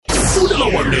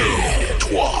Fulela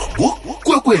Wanethwa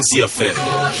kwekwezi FM.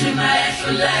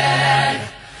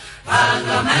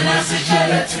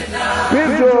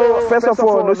 Picture, first of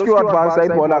all, no skill advance side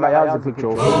ball and I have the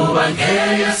picture.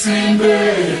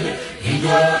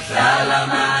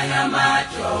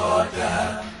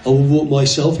 I will walk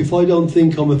myself. If I don't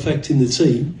think I'm affecting the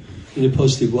team in a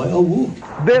positive way, I'll walk.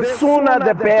 The sooner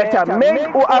the better.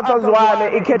 Make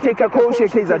uAkazwane ikhethe coach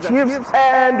Kaizer Chiefs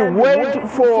and wait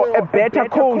for a better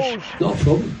coach. Not a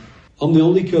problem. I'm the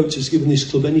only coach that's given this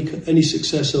club any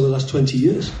success over the last 20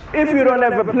 years. If you don't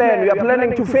have a plan, you are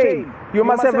planning to fail. You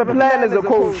must have a plan as a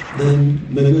coach. Then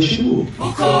maybe I should.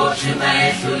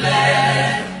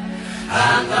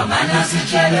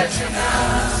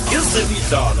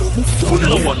 Ezemidlalo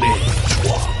Fulela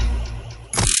Wanethwa.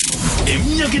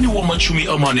 Eminyakeni wamachumi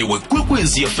amane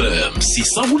wekwekwezi FM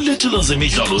sisakulethela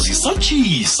zemidlalo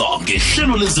zisatshisa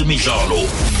ngehlelo lezemidlalo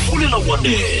Fulela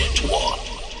Wanethwa.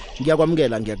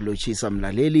 Ngiyakwamukela ngiyakulochisa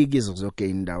mlaleli kizo zonke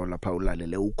indawo lapha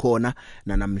ulalele ukhona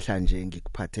namhlanje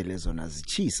ngikuphathele zona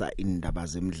zichisa indaba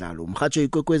zemidlalo umhajo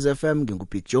ikwekwezi FM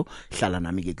ngingupicture hlala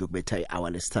nami ke kuyokubetha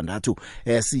ihour lesithandathu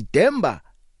sidemba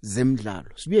zemidlalo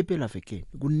sibuye phela vekeni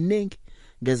kunengi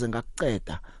ngeze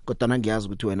ngakuceda kodwa ngiyazi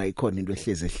ukuthi wena ikhona into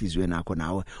ehleze ehlizweni yakho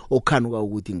nawe okhanuka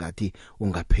ukuthi ngathi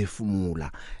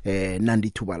ungaphefumula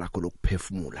nandithuba lakho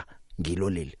lokuphefumula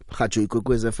ngilolele hajo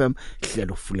ikwekwezi FM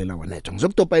hlelo Fulela Wanethwa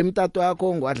ngizokudopa imitato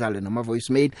yakho ngiwadlale nama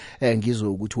voicemail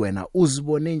ngizo ukuthi wena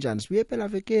uzibone njani sibuye phela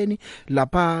vekeni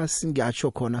lapha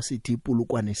singatsho khona sithi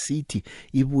ipulukwane city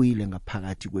ibuyile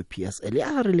ngaphakathi kwePSL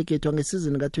yarelegate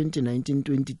ngesizini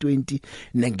ka2019-2020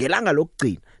 nengelanga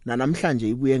lokugcina namhlanje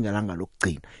ibuye ngelanga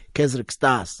lokugcina Kaizer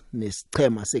Stars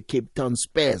nesichema seCape Town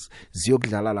Spurs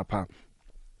ziyokudlala lapha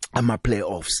ama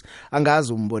playoffs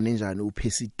angazi umbone njani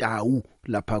uPesitawu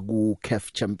lapha ku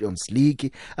CAF Champions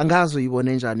League angazi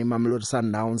uyibone njani iMamelodi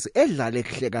Sundowns edlale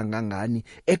kuhle kangangani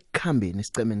ekukhambeni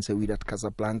isicemeni seWydad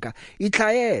Casablanca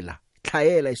itlhayela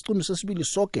isiqundu sesibili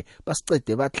sonke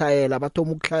basicede batlhayela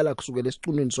bathoma ukuhlala kusukela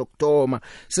esiqundweni sokthoma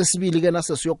sesibili ke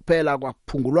nase siyokuphela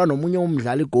kwaphungulwa nomunye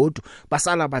umdlali godu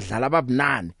basala badlala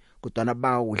babunane kodwa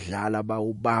bawudlala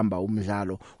bawubamba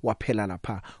umdlalo waphela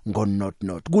lapha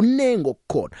ngo-not kunengi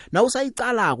okukhona na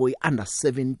usayicalako iunder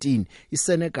 17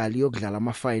 iSenegal yokudlala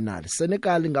ama final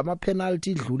Senegal ngama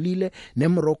penalty idlulile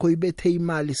neMorocco ibethe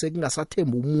imali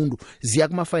sekungasathemba umuntu ziya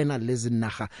kuma final lezi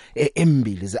naga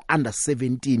embili ze under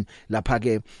 17 lapha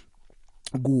ke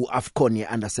ku AFCON ye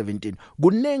under 17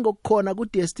 kunengi okukhona ku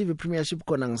DStv Premiership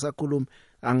khona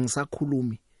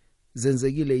angisakhulumi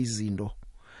zenzekile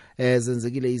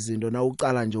izinto na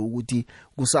uqala nje ukuthi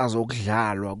kusazo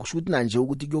ukudlalwa kusho ukuthi na nje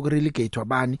ukuthi kuyokurelegate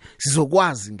wabani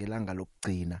sizokwazi ngelanga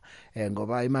lokugcina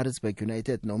ngoba iMaritzburg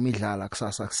United noma idlala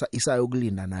kusasa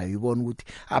isayokulinda nayo ibona ukuthi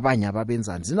abanye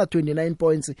ababenzani zina 29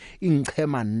 points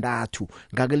ingchema ndathu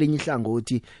ngakelinye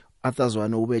ihlangothi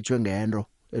athazwana ubetshwe ngendo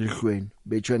elihlweni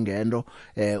betshwe ngendo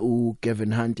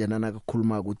uKevin Hunt yana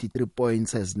akakhuluma ukuthi 3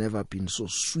 points has never been so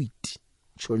sweet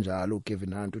njalo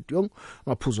Kevin Hunt uthi yong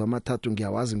maphuzo amathathu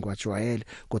ngiyawazi ngwajwayele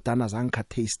kodwa zange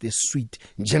taste sweet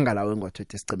njengalawe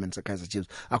ngwathethe isicemeni seKaizer Chiefs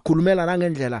akhulumela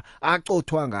nangendlela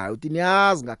acothwa ngayo uthi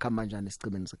niyazi ngakhamba njani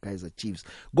isicemeni seKaizer Chiefs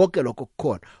konke lokho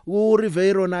kukhona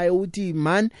uRibeiro naye uthi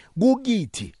man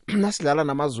kukithi nasidlala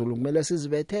namaZulu kumele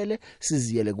sizibethele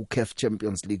siziyele ku CAF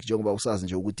Champions League njengoba usazi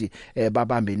nje ukuthi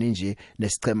babambene nje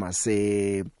nesicema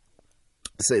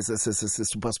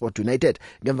SuperSport United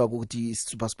ngemva kokuthi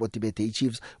SuperSport ibethe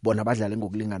iChiefs bona badlale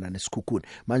ngokulingana nesikhukhuni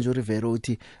manje uRibeiro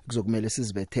uthi kuzokumele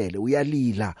sizibethele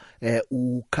uyalila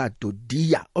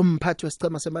uKadodia umphathi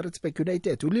wesicema seMaritzburg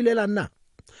United ulilela na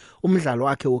umdlalo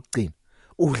wakhe wokugcina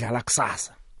udlala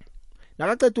kusasa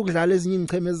nakaqeda ukudlala ezinye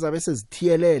ingcheme ezizabe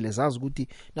sezithiyelele zazi ukuthi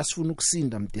nasifuna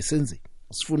ukusinda mde senze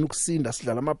sifuna ukusinda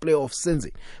sidlala ama playoffs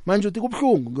senze manje uthi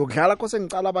kubhlungu ngiyokudlala kose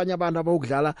ngicala abanye abantu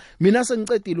abawukudlala mina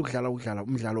sengicedile ukudlala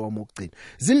umdlalo wami wokugcina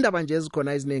zindaba nje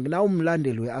ezikhona eziningi na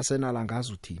umlandeli weArsenal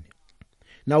angazi uthini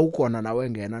na ukhona nawe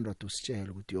ngena ndoda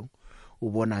usitshela ukuthi yo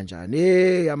ubona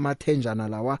njani amathenjana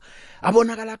lawa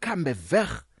abonakala khambe veg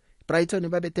Brighton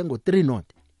babethe ngo 3-0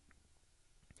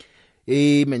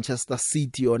 Manchester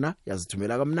City yona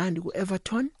yazithumela kamnandi ku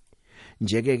Everton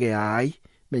njeke hayi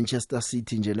Manchester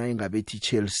City nje nayo ingabethi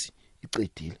Chelsea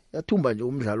icedile yathumba nje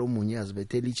umdlalo omunye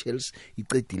yazibethela iChelsea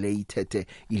icedile ithethe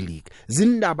ileague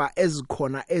zindaba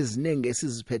ezikhona ezinenge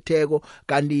esiziphetheko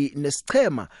kanti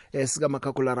nesichema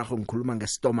sikaMakhakulararho ngikhuluma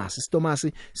ngeStomas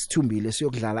sithumbile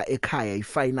siyokudlala ekhaya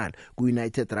ifinal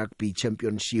kuUnited Rugby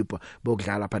Championship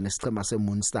bokudlala lapha nesichema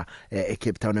seMunster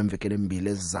eCape Town emvekeni embili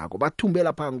ezizako bathumbe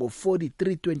lapha ngo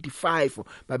 43-25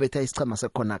 babetha isichema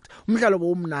seConnect umdlalo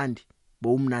bomnandi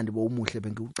bowumnandi bowumuhle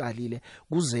bengiuqalile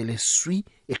kuzele swi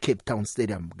eCape Town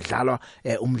Stadium kudlalwa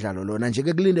umdlalo lona nje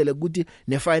ke kulindele ukuthi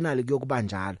nefinal kuyokuba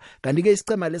njalo kanti ke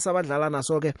isicema lesabadlala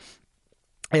naso ke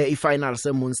ifinal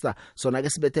seMunster sona ke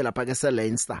sibethe lapha ke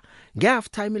seLeinster ngehalf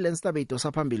time iLeinster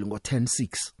beyidosa phambili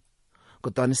ngo10-6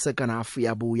 kodwa isecond half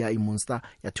yabuya iMunster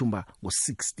yathumba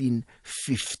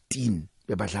ngo16-15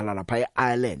 bebadlala lapha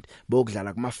eIreland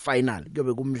bokudlala kuma final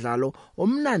kuyobe kumdlalo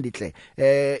omnandi hle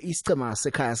isicema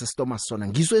sekhaya seStormers sona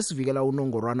ngiso esivikela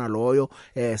unongorwana loyo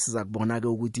siza kubona ke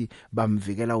ukuthi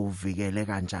bamvikela uvikele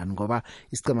kanjani ngoba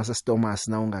isicema seStormers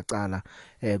na ungacala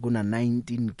kuna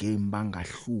 19 game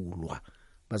bangahlulwa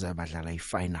bazabadlala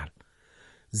ifinal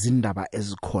zindaba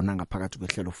ezikhona ngaphakathi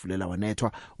kwehlelo Fulela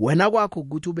Wanethwa wena kwakho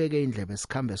ukuthi ubeke indlebe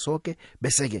sikhambe sonke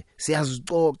bese ke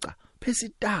siyazicoca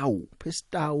phesitawu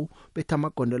betha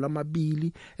amagondelo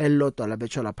amabili elilodwa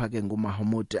labetsho lapha ke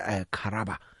nguMahmoud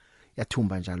Karaba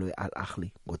yathumba njalo eAl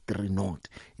Ahly ngo3-0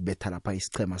 ibetha lapha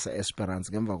isichema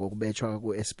seEsperance ngemva kokubetshwa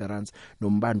kuEsperance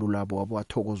nombandulu labo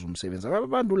wabothokoza umsebenzi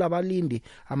abandulu abalindi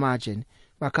amajeni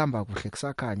bakhamba kuhle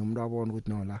kusakhanya umuntu wabona ukuthi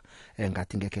no la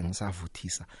ngathi ngeke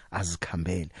ngisavuthisa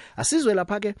azikhambele asizwe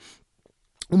lapha ke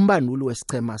umbanduli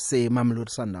wesichema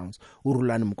seMamelodi Sundowns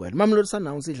uRulani Mkwela Mamelodi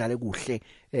Sundowns idlale kuhle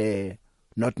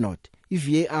not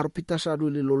iVAR Peter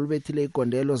Shaluli lolubethile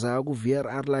igondelo zaya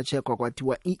kuVAR la checkwa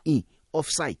kwathiwa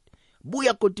offside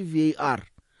buya koti VAR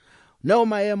Now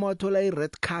Mayemo wathola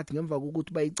ired card ngemva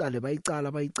kokuthi bayicala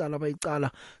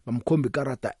bamkhomba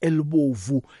ikarata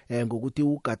elbovu ngokuthi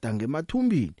ugada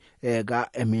ngemathumbini ka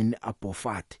Emin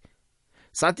Abofat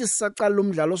sathi sisaqala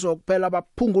umdlalo sokuphela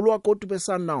baphungulwa kodwa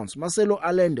beSundowns Marcelo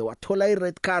Allende wathola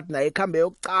ired card na ekhambe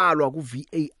yokucalwa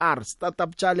kuVAR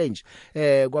startup challenge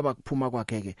kwaba kuphuma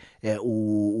kwakhe ke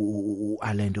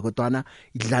uAllende kodwana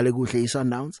idlale kuhle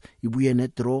iSundowns ibuye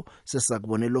nedraw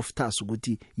sesakubona eLoftus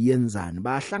ukuthi yenzani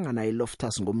bahlangana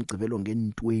eLoftus ngomgcibelo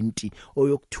nge20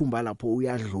 oyokuthumba lapho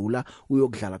uyadlula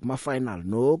uyokudlala kuma final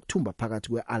nokuthumba phakathi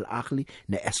kweAl Ahly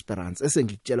neEsperance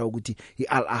esengikutshela ukuthi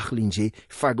iAl Ahly nje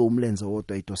fake umlenze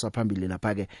kodwa idosa phambili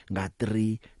lapha ke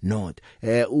nga3-0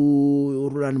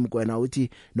 uRulani Mkwena uthi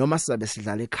noma sizabe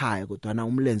sidlala ekhaya kodwa na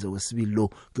umlenze wesibili lo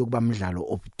kuyokuba umdlalo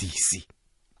obudisi.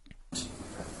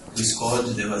 We scored.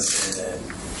 There was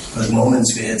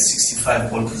moments we had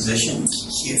 65 ball possession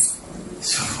here,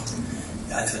 so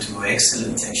I thought we were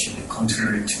excellent actually,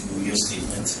 contrary to your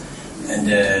statement, and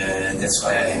that's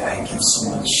why I give so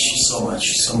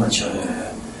much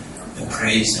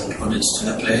praise and plaudits to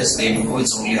the players. They know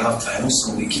it's only half time,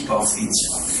 so we keep our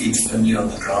feet firmly on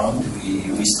the ground.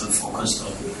 We still focused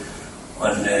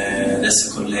on the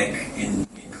second leg in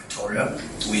Pretoria.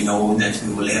 We know that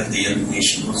we will have the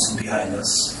elimination also behind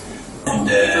us, and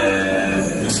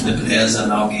the players are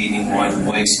now gaining more and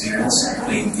more experience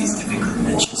playing these difficult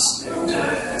matches.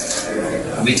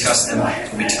 And we trust them.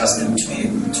 We trust them to be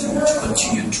able to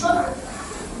continue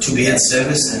to be at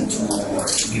service and to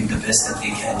give the best that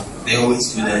they can. They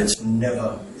always do that.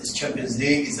 Never. This Champions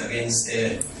League is against,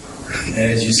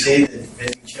 as you say, the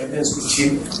defending champions, good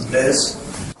team, good players,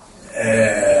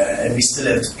 and we still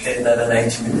have to play another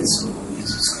 90 minutes. So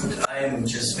it's good. I am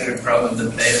just very proud of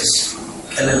the players.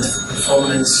 Talent,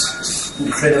 performance,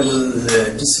 incredible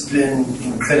discipline,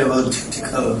 incredible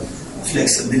tactical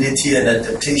flexibility and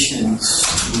adaptation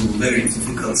to very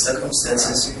difficult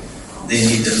circumstances. They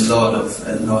need a lot of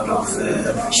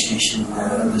appreciation.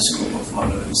 The scope of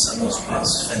Mamelodi Sundowns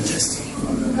players, fantastic.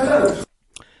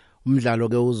 Umdlalo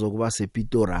ke uzokuba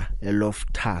sePitora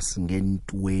eLoftus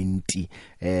nge20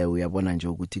 uyabona nje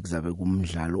ukuthi kuzabe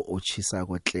kumdlalo ochisa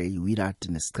kwaClay Without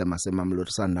nesichema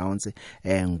seMamelodi Sundowns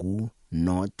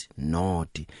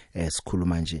not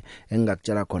sikhuluma nje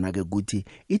engakutshela khona ke ukuthi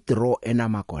idraw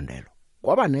enamagondelo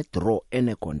kwaba nedraw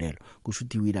enegondelo kusho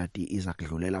ukuthi Without iza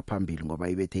kudlulela phambili ngoba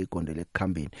ibethe igondelo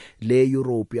ekukhambeni le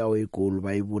Europe away goal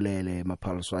bayibulele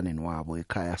emaphaliswaneni wabo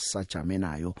ekhaya sajame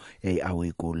nayo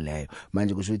away goal leyo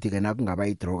manje kusho ukuthi ke nakungaba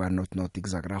idraw ka not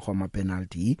kuzakuragwa ama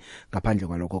penalty ngaphandle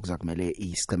kwalokho kuzakumele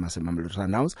isichema seMamelodi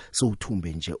Sundowns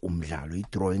sothumbe nje umdlalo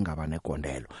idraw ingaba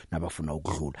negondelo nabafuna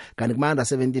ukudlula kanti kuma under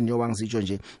 17 yoba ngisitsho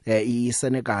nje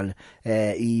iSenegal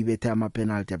ibethe ama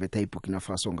penalty abetha iBurkina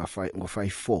Faso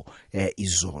ngo5-4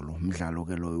 izolo umdlalo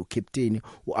ke loyo uCaptain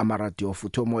uAmara Diouf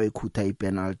uthomo ekhutha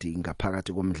ipenalty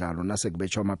ngaphakathi komdlalo nase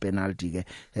kubetshwa ama penalty ke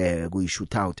kuyi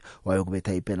shootout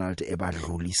wayokubetha ipenalty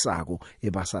ebadlulisako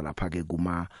ebasa lapha ke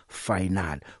kuma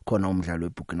final khona umdlalo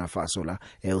weBurkina Faso la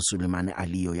uSulemane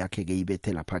Aliyo yakhe ke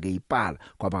ibethe lapha ke ipala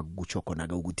kwaba kutsho khona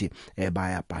ke ukuthi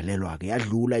bayabhalelwa ke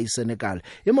yadlula iSenegal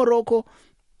eMorocco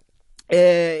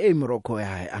eMorocco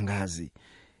angazi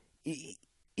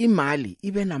imali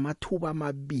ibe namathuba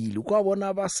amabili kwabona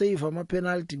abasave ama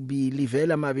penalty kubili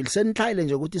vela amabili senithayile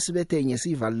nje ukuthi sibethe nye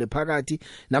sivalile phakathi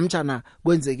namtjana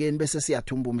kwenzekeni bese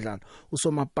siyathumba umdlalo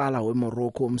usomapala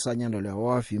weMorocco umsanyana lo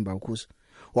wavimba ukhusi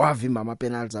wavimba ama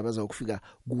penalties abazokufika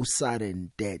ku sudden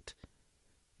death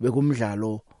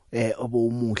bekumdlalo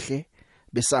obumuhle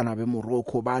besana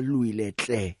beMorocco balwile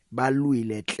hle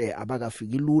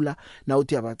abakafiki lula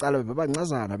nawuthi abacala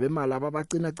bebancazana bemali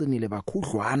ababacina cinile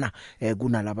bakhudlwana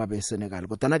kunalaba beSenegal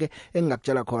kodwa ke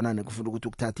engakutshela khona nekufuna ukuthi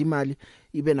ukuthatha imali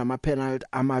ibe nama penalty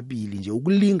amabili nje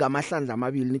ukulinga amahlandla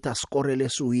amabili nithi askorele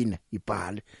suwine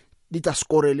ibhale litha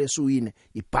skorele suwine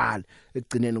ibhale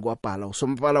ekugcineni kwabhala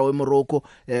usompala weMorocco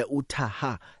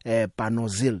uTaha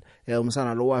Banozil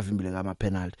umsana lo wavimbile kama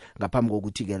penalty ngaphambi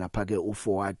kokuthi ke lapha ke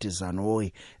uForward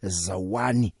Zanoy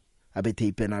Zawani abethe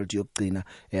ipenalty yokugcina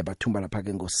bathumba lapha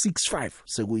ke ngo 6-5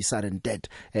 sekuyi sudden death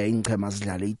ingchema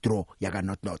zidlale idraw yaka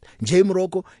not nje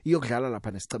iMorocco iyokudlala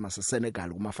lapha nesicema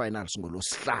seSenegal kuma finals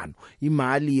ngolosihlanu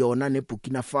imali yona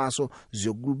neBurkina Faso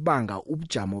ziyokubanga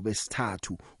ubujamo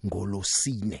besithathu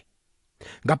ngolosine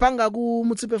ngapanga ku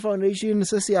Mutsipe Foundation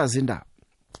sesiyazi indaba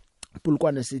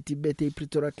Pulukwane City bethe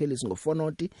iPretoria Kellys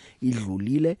ngo4-0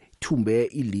 idlulile thumbe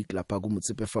ileague lapha ku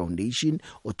Mutsipe Foundation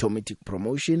automatic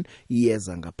promotion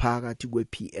iyeza ngaphakathi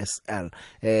kwePSL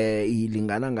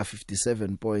ilingana nga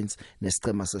 57 points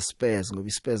nesicema seSpurs ngoba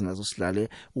iSpurs nazo sidlale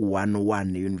 1-1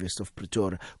 neUniversity of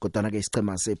Pretoria kodwa ke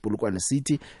isicema sePulukwane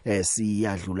City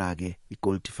siyadlula ke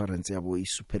igoal difference yabo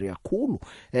isuperior kakhulu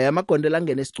amagondela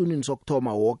angene esicunini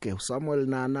sokthoma wonke uSamuel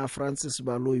Nana Francis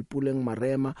Baloyi Puleng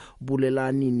Marema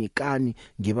Bulelani Nikani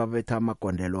ngibabetha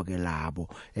amagondelo ke labo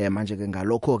manje ke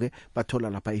ngalokho ke bathola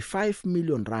lapha i5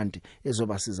 million rand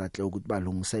ezobasiza hle ukuthi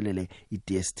balungiselele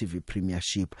iDStv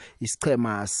Premiership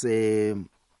isichema se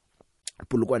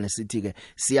Pulukwane City ke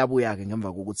siyabuya ke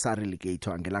ngemva kokuthi sa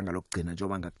relegatewa ngelanga lokugcina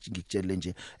njoba ngikutshele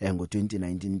nje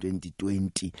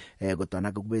ngo2019 2020 kodwa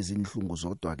na kube izinhlungu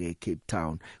zodwa ke Cape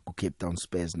Town ku Cape Town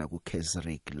Spurs na ku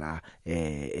Kesrick la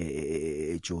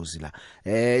eJozi la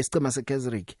isichema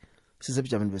seKesrick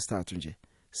sisebujameni besithathu nje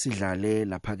sidlale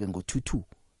lapha ke ngo2-2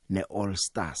 neAll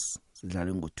Stars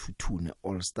sidlale ngo2-2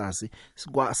 neAll Stars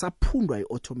saphundwa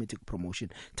iautomatic promotion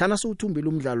thana siwuthumbile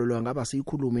umdlalo lo ngaba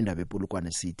siyikhuluma indaba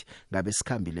ePolokwane City ngabe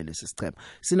sikhambile lesi sichema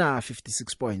sina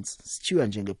 56 points sichiwa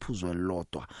njengephuzo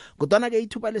elilodwa kodwa ke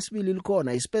ithuba lesibili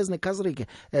likhona iSpurs neKesrick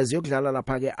eziyokudlala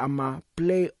lapha ke ama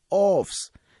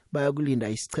playoffs bayakulinda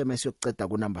isichema esiyokuceda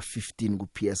ku number 15 ku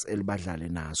PSL badlale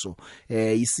naso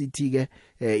iCity ke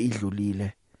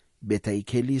idlulile betha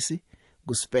iKellys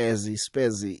ku Spurs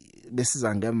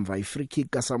besiza ngemva ifree kick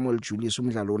ka Samuel Julius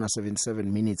umdlalo ona 77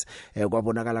 minutes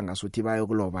kwabonakala ngasuthi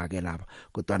bayokuloba ke lapha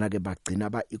kodwa na ke bagcina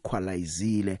ba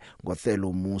equalizile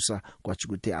ngothelo Musa kwathi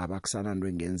ukuthi abakusanandwe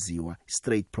engenziwa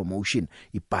straight promotion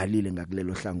ibhalile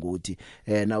ngakulelo hlangothi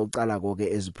na ucala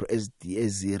konke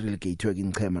ezi relegate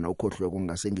kwinchema na ukhohlwe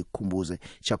kungase ngikukhumbuze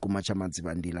Chakuma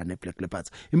Chamanzibandila neBlack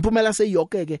Leopards impumela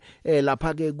seyonke ke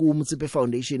lapha ke ku Mutsipe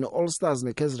Foundation All Stars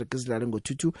neKesrick izidlale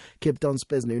ngo2-2 Cape Town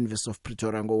Spurs neUniversity of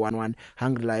Pretoria ngo1-1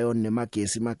 Hungry Lion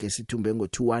neMagesi thumbe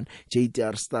ngo2-1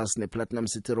 JTR Stars nePlatinum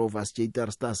City Rovers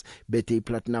JTR Stars bethe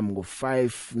iPlatinum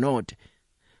ngo5-0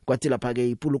 kwathi lapha ke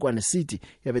iPulukwane City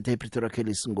yabetha iPretoria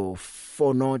Kellys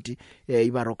ngo4-0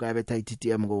 iBaroka yabetha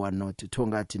iTTM ngo1-0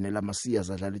 Thongathi neLamasiya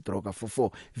zadlala iDroga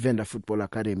 4-4 Venda Football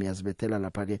Academy yazibethela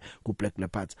lapha ke kuBlack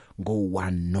Leopards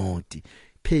ngo1-0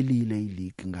 phelile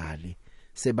ileague ngale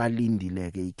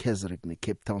sebalindile ke iKesrick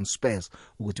neCape Town Spurs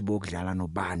ukuthi bokudlala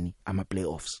nobani ama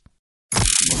playoffs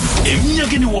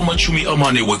Eminyakeni wamachumi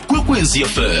amane weKwekwezi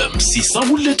FM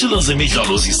sisakulethela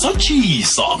zemidlalo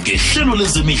zisatshisa ngehlelo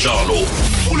lezemidlalo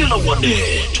Fulela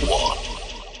Wanethwa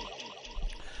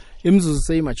Imzuzu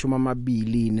seyimachuma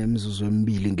amabili nemzuzu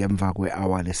emibili ngemva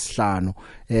kwehour lesihlanu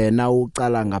na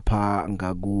ucala ngapha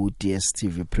ngaku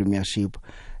DStv Premiership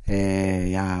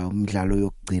ya umdlalo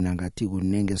yokugcina ngathi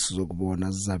kunenge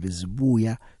sizokubona sizabe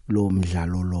zibuya lo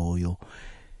mdlalo loyo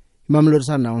Mamelodi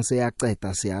Sundowns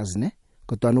yaceda siyazi ne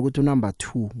kodwa ukuthi number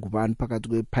 2 ngubani phakathi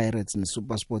kwePirates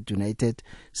neSuperSport United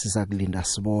sisakulinda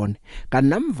sibone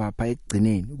kanamva pha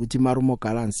ekugcineni ukuthi Marumo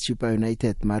Gallants Chippa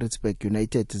United Maritzburg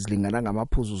United zilingana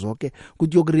ngamaphuzu zonke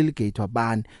ukuthi yokurelegate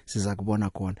wabani sizakubona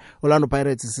khona Orlando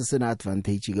Pirates sisena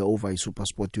advantage ke over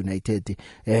iSuperSport United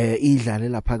idlale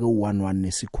lapha ke 1-1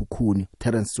 nesikhukhuni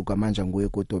Terence Sukamanja nguye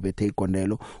kodwa bethe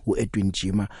igondelo uEdwin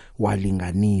Jima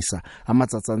walinganisa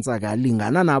amatsatsansa ke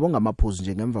alingana nabo ngamaphuzu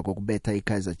nje ngemva kokubetha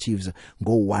iKaizer Chiefs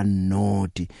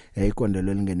ngo1-0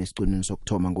 ikondelo lingene esicunini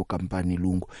sokthoma ngokampani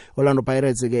lungu Orlando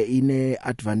Pirates ke ine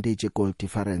advantage goal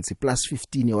difference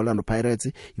 +15 Orlando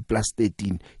Pirates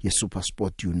 +13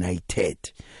 yeSuperSport United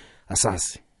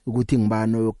asasi ukuthi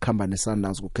ngibani oyokukhamba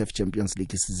neSundowns ku CAF Champions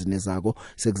League isizini ezako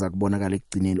sekuzakubonakala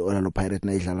ekugcineni Orlando Pirates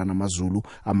nayidlala namaZulu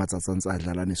amatsatsansa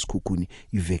adlala nesikhukhuni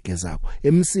iveke zakho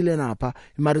emsile napha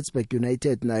iMaritzburg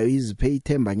United nayo iziphe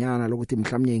ithembanyana lokuthi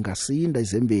mhlawumnye ingasinda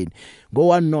izembeni ngo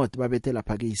 1-0 babethe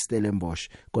lapha ke iStellenbosch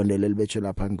kondele libethe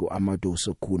lapha ngoAmado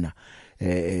Sokhuna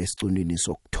esicundini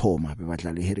sokthoma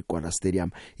bebadlala eHerigwala Stadium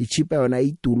ichipa yona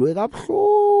idulwe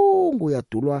kabuhlungu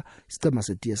yadulwa isicema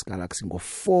seTS Galaxy ngo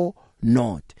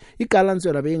 4-0 iGalaxy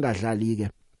yona beyingadlali ke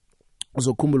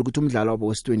uzokhumbula ukuthi umdlalo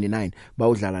wabo wes29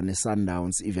 bawudlala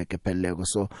neSundowns iveke pheleleko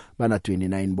so bana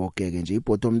 29 bokeke nje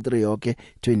ibottom 3 yonke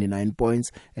 29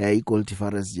 points igoal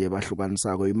difference nje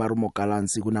bahlukanisako iMarumo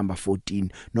Gallants ku number 14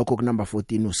 nokho ku number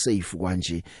 14 usafe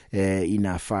kwanje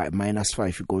ina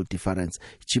 -5 goal difference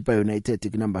Chipa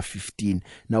United ku number 15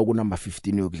 na ku number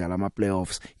 15 yokudlala ama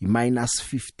playoffs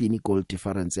 -15 goal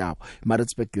difference yabo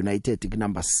Maritzburg United ku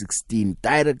number 16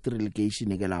 direct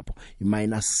relegation ke lapho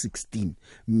 -16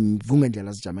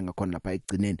 ngendlela sijame ngakhona lapha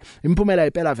egcineni imphumela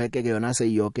iphela veke ke yona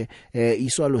seyiyonke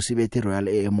iswalo sibethe Royal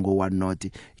AM ngo 1-0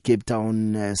 Cape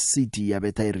Town City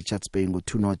yabetha iRichards Bay ngo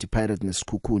 2-0 Pirates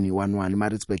nesikhukhuni 1-1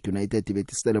 Maritzburg United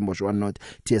ibethe Stellenbosch 1-0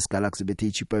 TS Galaxy ibethe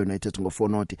iChipa United ngo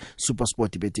 4-0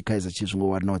 SuperSport ibethe Kaizer Chiefs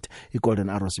ngo 1-0 iGolden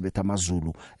Arrows ibethe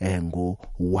amaZulu ngo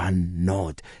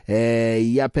 1-0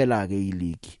 iyaphela ke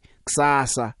ileague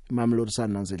kusasa iMamelodi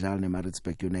Sundowns edlala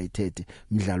neMaritzburg United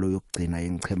umdlalo yokugcina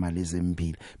yengichema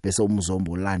lezembili bese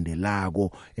umzombo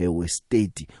landelako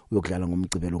weState uyokudlala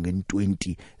ngomgcibelo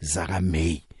nge20 zaka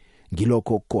May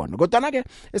ngilokho khona kodwa ke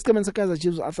esiqemeni seKaizer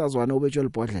Chiefs ahlazwana ubetshwe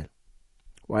libhodlela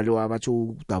wale wabathu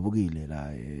udabukile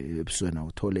la ebusweni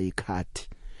uthole ikhadi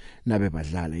nabe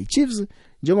badlala iChiefs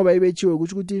njengoba ibethiwe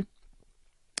ukuthi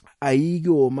ayiki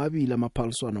omabili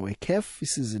amaphaliswana weCAF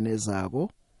isizini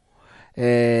ezako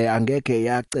angeke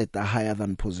yaceda higher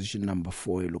than position number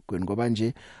 4 elokweni ngoba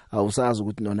nje awusazi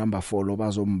ukuthi no number 4 lo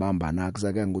bazombamba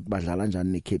nakuzake ukuthi badlala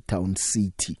kanjani neCape Town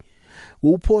City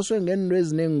uphoswe ngenwe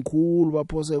ezinengikhulu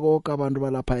baphose konke abantu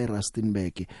balapha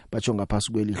eRustenburg batsho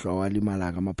ngaphasi kwelihlo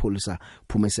walimala ngamapolisa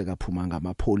phumeseka phuma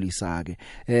ngamapolisa ke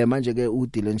manje ke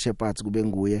uDylan Shepherd kube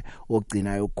nguye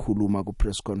ogcina yokukhuluma ku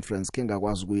press conference ke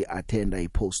ngakwazi ukuyiattenda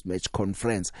ipost match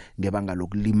conference ngebanga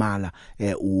lokulimala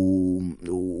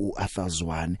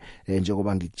uAthazwane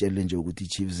njengoba ngikutshele nje ukuthi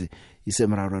iChiefs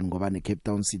isemrarweni ngoba neCape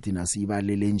Town City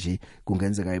nasibalele nje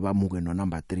kungenzeka ibamuke no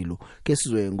number 3 lo ke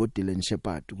sizwe ngoDylan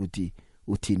Shepherd ukuthi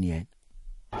uthini yena.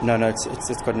 No,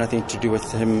 it's got nothing to do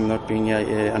with him not being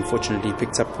here. Unfortunately, he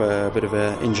picked up a bit of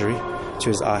an injury to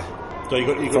his eye. So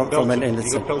you got from an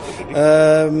innocent.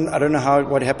 I don't know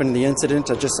what happened in the incident.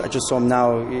 I just saw him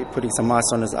now putting some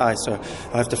ice on his eye, so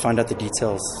I have to find out the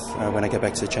details when I get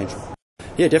back to the change room.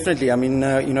 Yeah, definitely. I mean,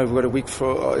 we've got a week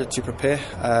to prepare,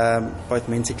 both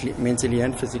mentally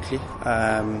and physically.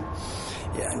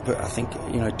 But I think,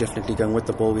 definitely going with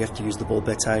the ball, we have to use the ball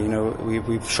better.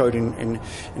 We've showed in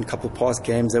a couple of past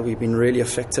games that we've been really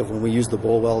effective when we use the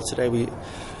ball well. Today we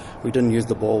didn't use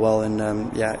the ball well, and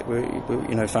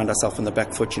we found ourselves on the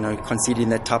back foot. Conceding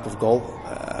that type of goal.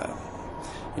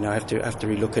 I have to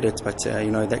relook at it, but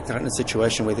that kind of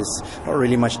situation where there's not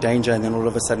really much danger, and then all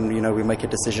of a sudden, we make a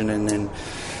decision, and then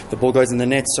the ball goes in the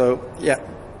net. So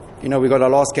we got our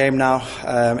last game now,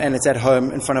 and it's at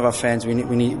home in front of our fans. We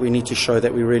need to show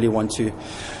that we really want to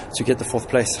get the fourth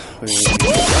place.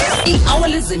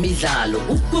 Awalezemidlalo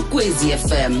ukwekwezi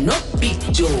FM no Big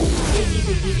Joe.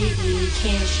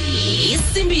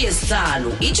 Isimbi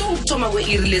yesihlalo ithi ukuthoma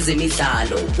kweiri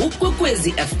lezemidlalo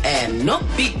ukwekwezi FM no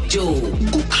Big Joe.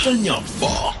 Kukhanya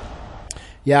ba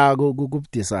ya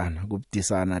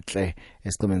kubudisana hle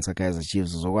esiqemeni seKaizer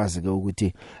Chiefs uzokwazi ke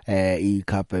ukuthi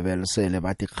iCup bebelisele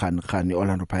bathi khani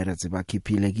Orlando Pirates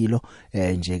bakhiphile kilo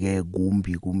nje ke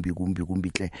kumbi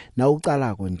hle na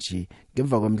ucalako nje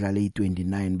ngemva kwemidlalo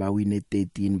e29 bawine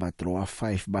 13 ba draw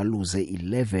 5 baluze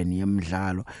 11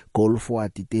 yemidlalo goal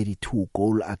forward 32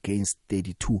 goal against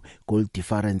 32 goal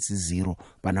difference 0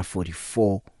 bana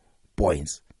 44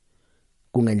 points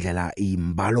kungendlela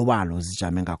imbalobalo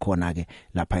zijame ngakhona ke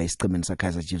lapha esicemeni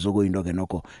seKaizer Chiefs okuyinto ke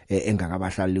nokho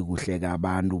engakabahlali kuhle ke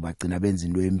abantu bagcina benza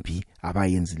into embi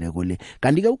abayenzile kole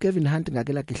kanti ke uKevin Hunt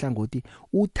ngakela kihlangothi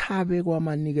uthabe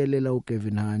kwamanikelela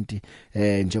uKevin Hunt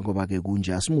njengoba ke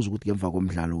kunje asimuza ukuthi ngemva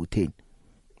komdlalo utheni.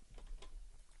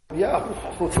 Yeah, I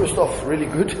thought first off really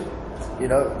good.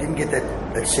 Didn't get that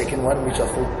second one, which I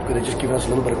thought could have just given us a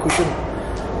little bit of cushion.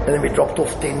 And then we dropped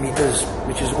off 10 meters,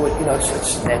 which is always,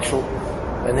 it's natural.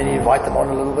 And then you invite them on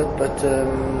a little bit, but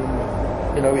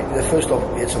the first off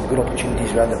we had some good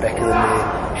opportunities around the back of them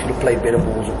there. Should have played better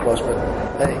balls across, but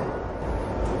hey,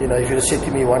 if you'd have said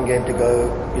to me one game to go,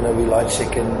 we lined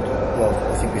second, well,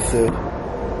 I think we're third.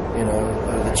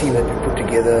 the team that we put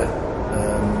together,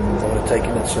 they would have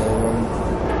taken it. So,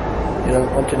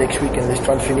 on to next week, and let's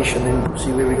try and finish and then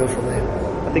see where we go from there.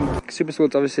 I think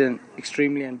SuperSport's obviously an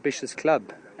extremely ambitious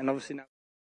club, and obviously now.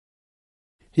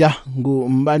 Yeah,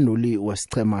 ngumbanduli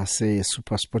wesichema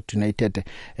seSuperSport United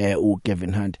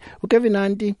uKevin Hunt. uKevin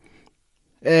Hunt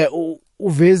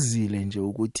uvezile nje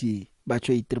ukuthi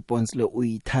batsho i3 points le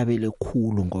uyithabele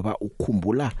khulu ngoba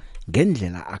ukhumbula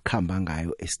ngendlela akhamba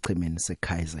ngayo esichemeni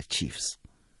seKaizer Chiefs.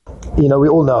 We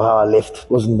all know how I left.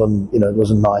 It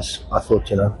wasn't nice. I thought,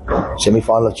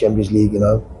 semi-final of Champions League,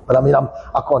 But I mean,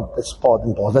 I can't. That's part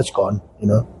and part. That's gone,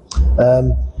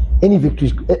 Any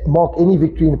victory, Mark, any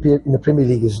victory in the Premier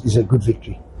League is a good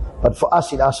victory. But for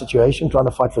us in our situation, trying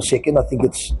to fight for second, I think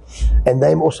and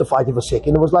them also fighting for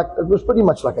second. It was pretty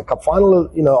much like a cup final.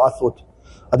 I thought,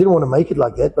 I didn't want to make it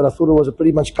like that, but I thought it was a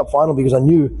pretty much cup final because I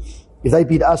knew if they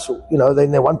beat us,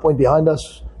 then they're 1 point behind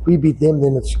us. If we beat them,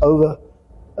 then it's over.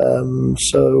 And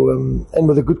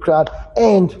with a good crowd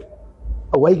and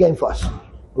away game for us.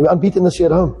 We're unbeaten this year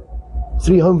at home.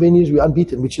 3 home venues, we're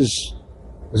unbeaten,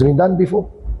 has it been done before?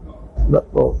 No,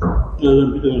 well,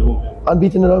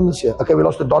 unbeaten at home this year. Okay, we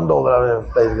lost to Dondal,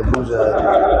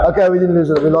 okay, we didn't lose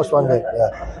it. We lost one game.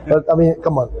 Yeah, but I mean,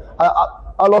 come on.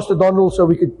 I lost to Dondal so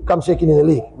we could come second in the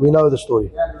league. We know the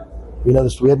story. We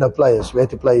had no players. We had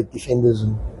to play defenders,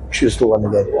 and we should have still won the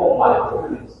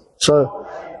game. So,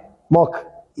 Mark,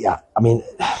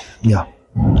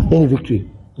 any victory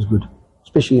is good,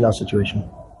 especially in our situation.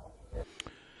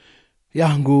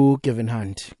 Yeah, Kevin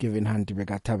Hunt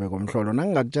bekathabe komhlolo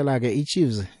nangakutshela ke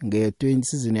iChiefs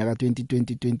season yaka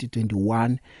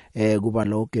 2020-2021 kuba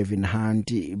lo Kevin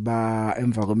Hunt ba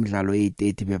emva kwemidlalo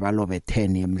e30 bebalobe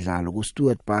 10 yemidlalo ku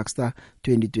Stuart Baxter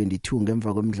 2022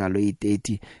 ngemva kwemidlalo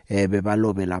e30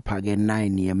 bebalobe lapha ke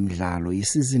 9 yemidlalo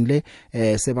isizini le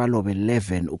sebalobe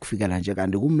 11 ukufikela nje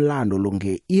kanti kumlando lo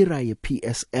nge era ye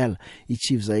PSL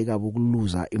iChiefs ayikabe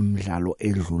ukuluza imidlalo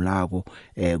edlulako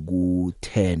ku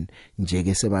 10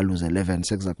 njeke sebaluze 11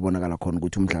 sekuzakubonakala khona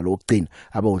ukuthi umdlalo wokugcina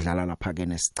abawudlala lapha ke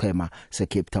nesichema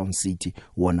seCape Town City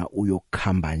wona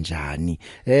uyokhamba njani.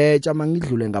 Jama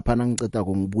ngidlule ngapha ngiceda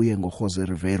kongibuye ngoJose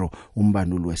Rivero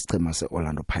umbanduli wesichema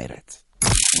seOrlando Pirates.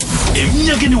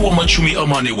 Eminyakeni wamachumi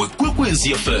amane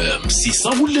weKwekwezi FM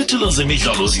sisakulethela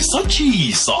zemidlalo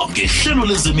zisatshisa ngehlelo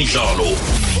lezemidlalo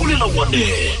Fulela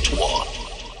Wanethwa.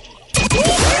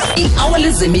 I-hour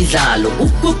lezemidlalo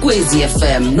uKwekwezi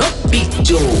FM no Big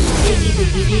Joe.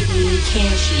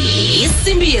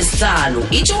 Isimbi yesihlalo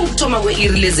itsho ukuthoma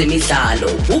kwe-iri lezemidlalo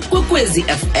uKwekwezi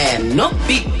FM no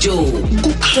Big Joe.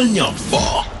 Kukhanya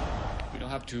ba. We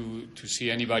don't have to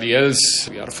see anybody else.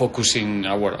 We are focusing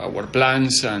our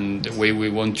plans and the way we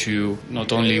want to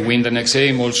not only win the next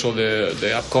game, also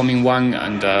the upcoming one,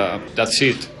 and that's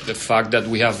it. The fact that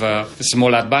we have a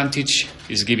small advantage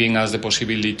is giving us the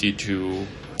possibility to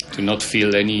not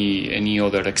feel any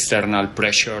other external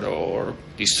pressure or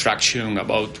distraction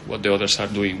about what the others are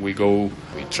doing. We're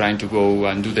trying to go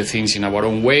and do the things in our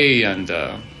own way, and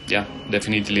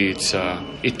definitely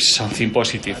it's something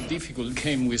positive. A difficult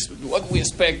game with what we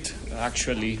expect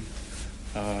actually.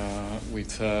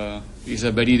 It's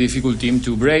a very difficult team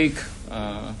to break.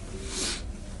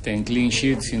 10 clean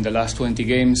sheets in the last 20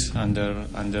 games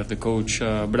under the coach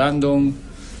Brandon.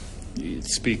 It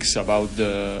speaks about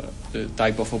the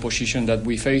type of opposition that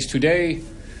we face today.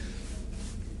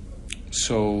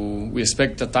 So we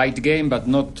expect a tight game, but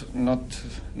not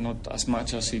as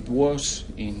much as it was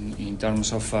in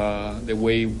terms of the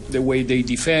way they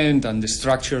defend and the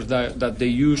structure that they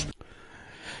use.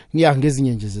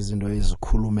 Ngezinye nje izinto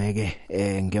ezikhulumeke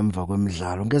ngemva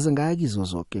kwemidlalo ngeze ngayakizo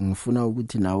zonke ngifuna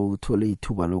ukuthi nawe uthole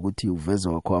ithuba lokuthi uveze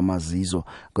wakho amazizo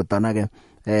kodwa ke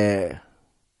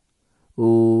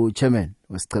chairman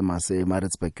wesichema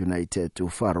seMaritzburg United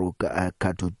uFarouk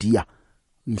Katodia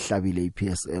uyihlabile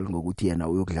iPSL ngokuthi yena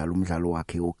uyokudlala umdlalo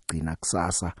wakhe wokugcina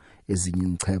kusasa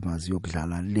ezinye ichema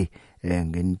ziyokudlala le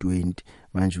nge20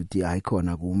 manje uthi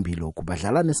ayikhona kumbi lokho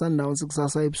badlala neSundowns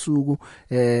kusasa ebusuku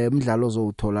umdlalo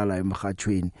ozowuthola la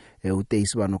emhathweni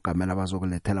uTace banogamela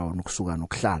bazokulethela wona ukusuka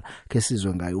nokuhlala ke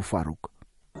sizwe ngayo uFarouk.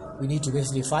 We need to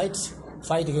basically fight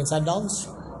against Sundowns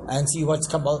and see what's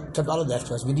come out of that,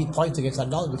 because we need points against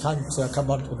Sundowns. We can't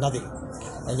come out with nothing.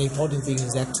 And the important thing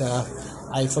is that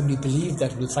I firmly believe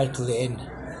that we'll fight to the end.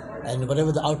 And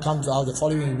whatever the outcomes are the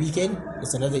following weekend,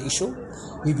 it's another issue.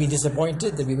 We've been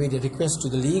disappointed that we made a request to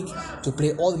the league to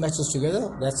play all the matches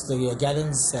together. That's the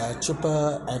Gallants,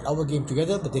 Chipper and our game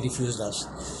together, but they refused us.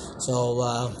 So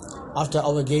after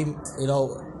our game,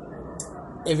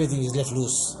 everything is let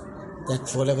loose. That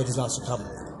for whatever results to come.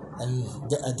 And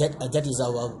that is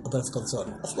our bit of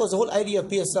concern. Of course, the whole idea of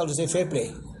PSL is a fair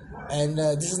play. And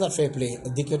this is not fair play.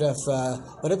 They could have,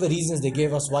 whatever reasons they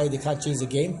gave us why they can't change the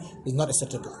game is not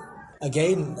acceptable.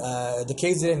 Again, the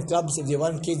KZN clubs, if they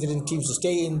want KZN teams to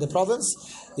stay in the province,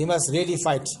 they must really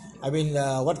fight. I mean,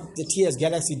 what the TS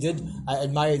Galaxy did, I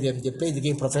admire them. They played the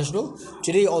game professional.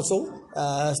 Today also,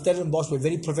 Stellenbosch were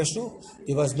very professional.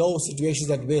 There was no situations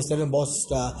that where Stellenbosch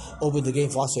opened the game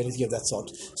for us or anything of that sort.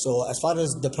 So as far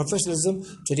as the professionalism,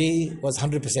 today was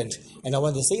 100%. And I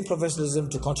want the same professionalism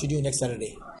to continue next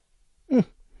Saturday.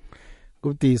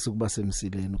 Kubudisi ukuba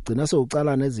semsileni ugcina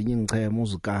sewucala nezinye ingchemo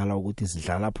uzikala ukuthi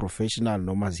sidlala professional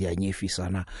noma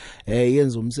ziyanyefisana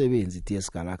yenza umsebenzi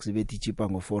TS Galaxy bethi chipa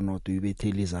ngo4 not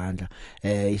uyibethela izandla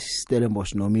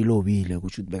Stellenbosch noma ilobile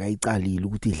ukuthi bekayicalile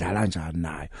ukuthi idlala kanjani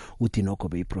nayo uthi nokho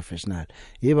beyiprofessional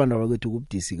yebanda bakwethu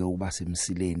kubudisi ke ukuba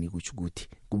semsileni ukuthi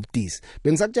kubudisi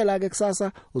bengisakutshela ke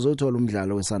kusasa uzothola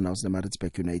umdlalo weSundowns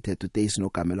neMaritzburg United today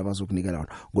sinogamela bazokunikela wona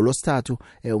ngolosithathu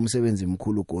umsebenzi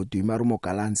mkhulu godu iMarumo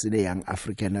Gallants le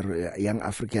Young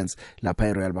Africans lapha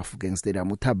eRoyal Bafokeng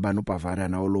Stadium uThabana uBavaria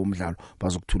nawo lo umdlalo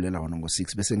bazokuthulela wona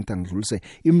ngo6 bese ngithangidlulise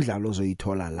imidlalo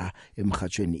ozoyithola la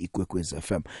emhathweni iKwekwezi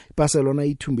FM. Barcelona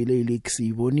ithumbile ileague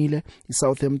siyibonile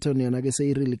iSouthampton yona ke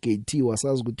seyirelegate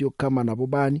wasazi ukuthi yokukhamba nabo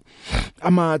bani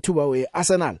amathuba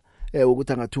weArsenal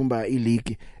ukuthi angathumba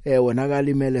ileague wonakala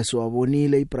imele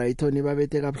siwabonile iBrighton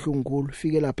babethe kabuhlungu khulu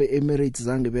fike lapha eEmirates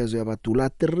zange bezwe yabadula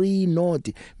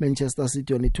 3-0 Manchester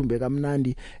City yona ithumbe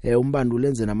kamnandi umbando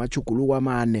lenze namachugulu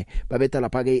kwamane babetha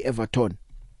lapha ke eEverton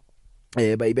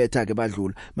bayibetha ke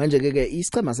badlula manje ke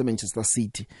isicema seManchester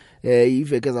City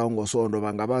iveke zawo ngosonto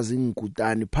bangabazi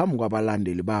ingkutani phambi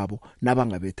kwabalandeli babo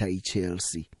nabangabetha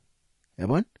iChelsea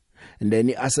yabona. And then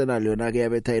iArsenal yona ke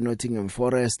yabetha iNottingham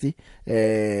Forest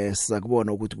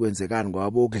sizakubona ukuthi kwenzekani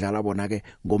ngoba ukudlala bona ke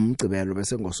ngomgcibelo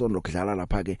bese ngosonto kudlala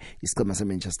lapha ke isicema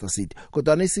seManchester City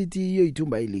kodwa iCity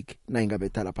iyoyithumba ileague na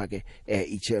ingabetha lapha ke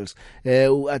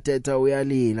iChelsea uArteta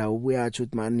uyalila ubuyathi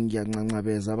uthi mani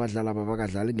ngiyancancabeza abadlala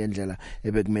babakadlala ngendlela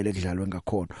ebekumele kudlalwe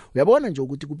ngakhona uyabona nje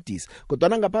ukuthi kubudisi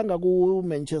kodwa ngaphanga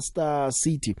kuManchester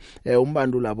City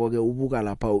umbando labo ke ubuka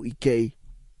lapha uEK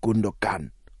Gundogan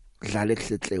dlala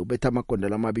ekhle ubetha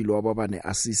amagondela amabili wababa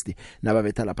neassist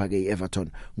nababetha lapha ke iEverton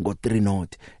ngo3-0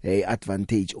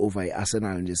 advantage over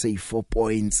iArsenal nje sey 4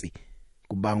 points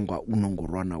kubangwa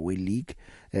unongorwana weLeague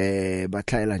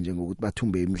bathayela nje ngokuthi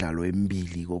bathumbe imidlalo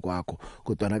emibili kokwakho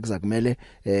kodwa nakuzakumele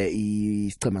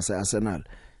isicema seArsenal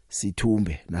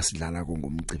sithumbe nasidlala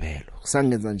ngomgcibelo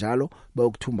sangenza njalo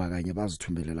bayokuthumba kanye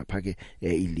bazithumbele lapha ke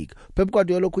ileague Pep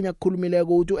Guardiola lokhunya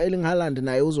kukhulumileko uthi Erling Haaland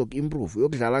naye uzokimprove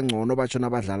uyokudlala ngcono bachona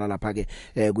abadlala lapha ke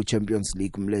ku Champions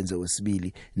League umlenze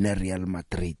wesibili neReal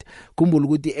Madrid kumbula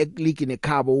ukuthi eLeague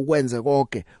nekhabo ukwenze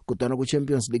konke kodwa ku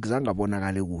Champions League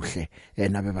zangabonakala kuhle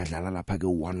nabe badlala lapha ke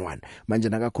 1-1 manje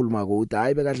nakakhuluma ukuthi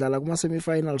hayi bekadlala kuma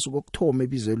semifinals kokuthoma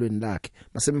ebizelweni lakhe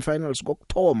ma semifinals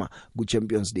kokuthoma ku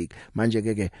Champions League manje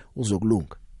ke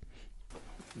uzokulunga.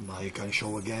 You can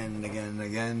show again and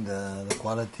again the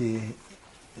quality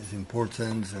is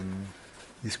important and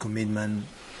this commitment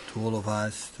to all of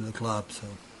us, to the club. So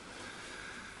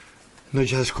not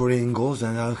just scoring goals,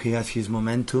 and now he has his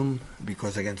momentum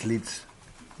because against Leeds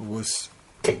was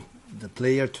the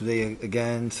player today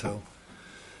again. So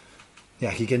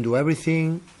yeah, he can do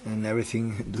everything and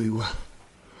everything do it well.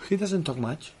 He doesn't talk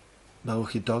much, but when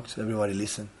he talks, everybody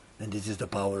listen, and this is the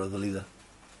power of the leader.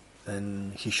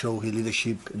 And he showed his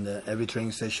leadership in every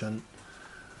training session,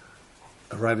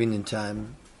 arriving in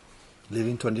time,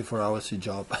 leaving 24 hours his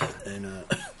job,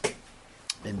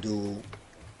 and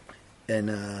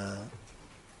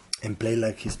play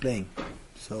like he's playing.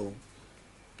 So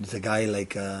it's a guy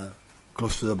like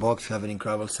close to the box, have an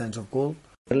incredible sense of goal.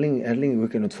 Erling, we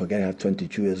cannot forget, at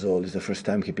 22 years old, it's the first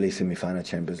time he plays semi-final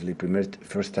Champions League.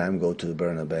 First time go to the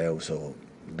Bernabeu, so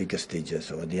biggest stages.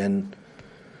 So at the end.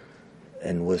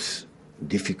 And was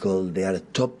difficult. They are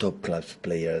top class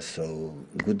players, so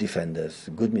good defenders,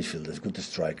 good midfielders, good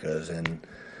strikers, and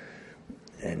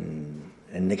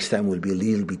next time will be a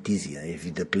little bit easier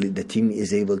if the team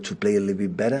is able to play a little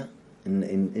bit better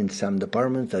in some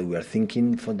departments that we are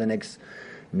thinking for the next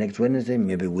Wednesday.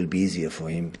 Maybe it will be easier for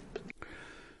him.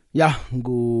 Yeah,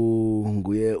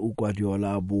 nguye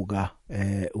uGuardiola abuka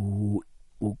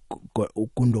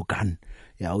uGundogan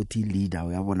ya uthi leader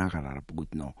uyabonakala lapho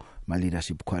ukuthi no ma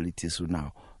leadership qualities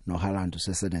unawo no Haaland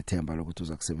usesenethemba lokuthi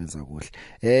uzakusebenza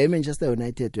kuhle Manchester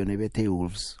United yona bethe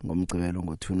Wolves ngomgcibelo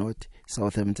ngo2-0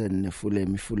 Southampton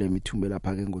neFulham ithumbe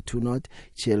lapha ke ngo2-0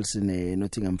 Chelsea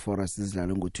neNottingham Forest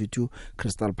izidlalo ngo2-2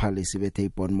 Crystal Palace bethe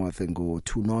Bournemouth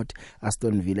ngo2-0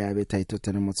 Aston Villa bethe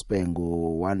Tottenham Hotspur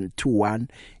ngo1-2-1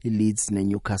 Leeds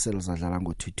neNewcastle zadlala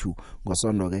ngo2-2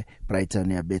 ngosonto ke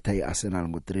Brighton yabetha iArsenal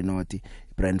ngo3-0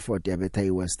 Brentford yabetha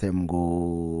iWest Ham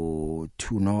ngo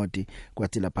 2-0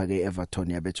 kwathi lapha ke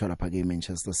Everton yabethwa lapha ke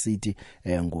Manchester City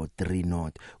ngo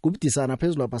 3-0 kubudisana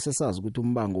phezulu lapha sesazi ukuthi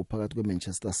umbango uphakathi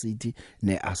kweManchester City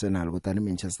neArsenal kodwa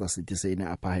iManchester City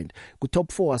seyina upper hand ku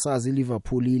top 4 asazi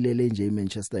Liverpool ilele nje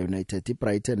iManchester United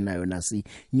iBrighton nayo nasi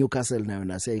Newcastle nayo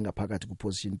nasi ingaphakathi ku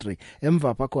position 3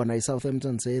 emva pha khona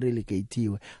iSouthampton sey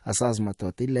relegatiwe asazi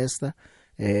madoda iLeicester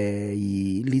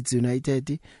Leeds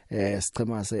United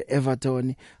sichema se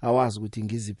Everton awazi ukuthi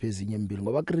ngiziphi ezinye embili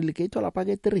ngoba ku relegate lapha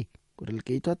ke 3 ku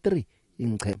relegate 3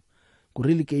 ingchema ku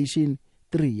relegation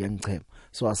 3 yangchema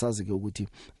so asazi ke ukuthi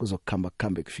kuzokukhamba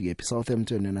kufike phi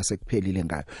Southampton yena sekuphelile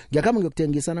ngayo ngiyakhamba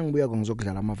ngiyokuthengisana ngibuya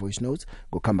ngizokudlala ama voice notes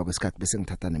ngokukhamba kwesikhathi bese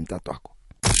ngithatha nemtato wakho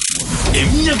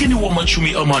Eminyakeni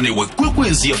wamachumi amane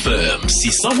weKwekwezi FM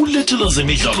sisakulethela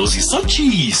zemidlalo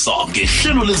zisatshisa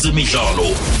ngehlelo lezemidlalo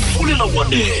Fulela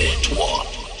Wanethwa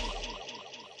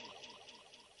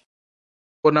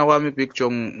Bona kwami Big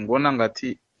John ngibona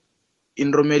ngathi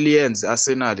inromelians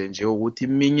Arsenal nje ukuthi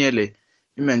iminyele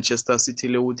iManchester City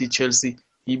le ukuthi Chelsea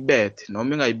ibet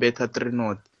noma ingayibetha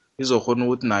 3-0 izokhona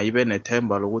ukuthi nayo ibe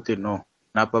nethemba lokuthi no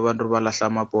napha abantu balahla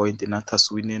ama point nathi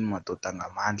aswinini madoda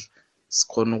ngamandla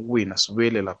sikhona ukuwina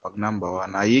sibuyele lapha ku number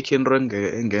 1 ayikho into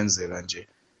engenzeka nje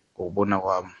ngokubona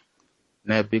kwami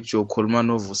ne Big Joe Coleman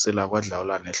ovusela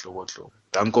kwadlawula nehlokohloko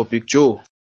danko Big Joe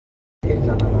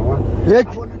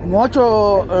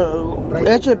moto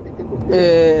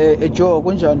Joe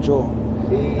kunjani Joe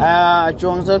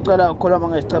Joe ngisacela ukukhuluma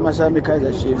ngesicema sami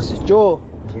Kaizer Chiefs Joe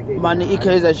mani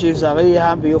iKaizer Chiefs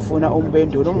akayihambe yofuna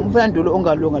umpendulo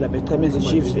ongalunga lapha ecemeni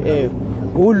Chiefs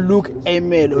uLuke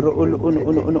Emel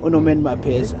unomen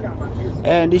Mapeza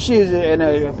and she's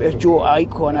Joe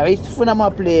icon ayifuna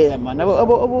ama player man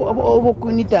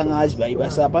abokunita ngazi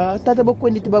bayibasaba tata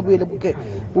bokunita babuyele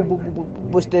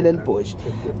bo Stellenbosch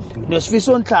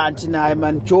nosifisa onhlanti naye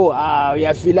man Joe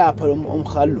uyafila lapha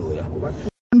umkhaloya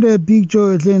The Big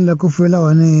Joe ehleni la kuFulela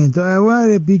Wanethwa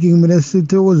aware big ngimele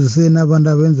sithokoziseni abantu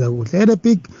abenza kuhle ere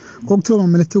big kokuthoba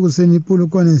ngimele sithokoziseni iPulo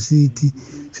Kwane City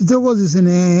sithokozise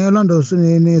neOrlando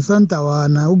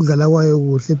neSantawana ukudlala kwayo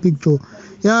kuhle Big Joe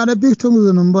ya the big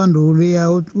thokozo nombandulu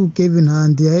ya uKevin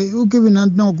Hunt uKevin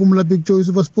Hunt nokumula Big Joe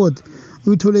Supersport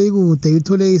uyithole ikude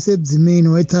uyithole isebzimeni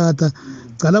wayithatha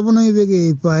cala bona ibeke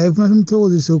ipha efuna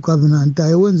simthokozise uKevin Hunt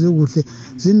ayenze kuhle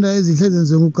zinda ezihle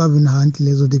zenze uKevin Hunt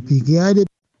lezo the big ya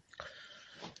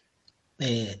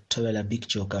Thobela Big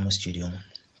Joe ka mo studio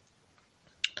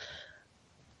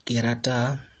ke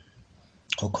rata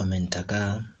go commenta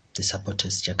ka the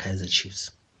supporters ja Kaizer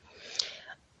Chiefs.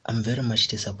 I'm very much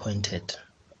disappointed.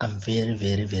 I'm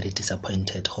very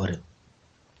disappointed gore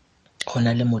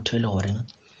gona le motho le gore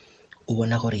o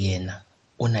bona gore yena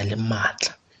o na le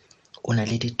matla o na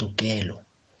le ditokelo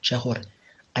tša gore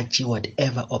a tšee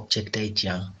whatever object a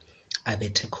itšang a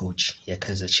bete coach ya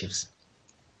Kaizer Chiefs.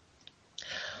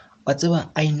 Whatever,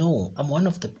 I know I'm one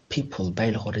of the people by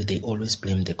the they always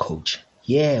blame the coach.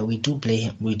 Yeah, we do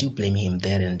blame him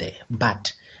there and there,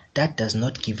 but that does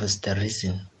not give us the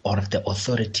reason or the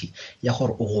authority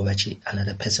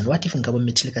another person. What if in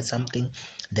government look at something,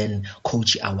 then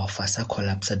coach our fasa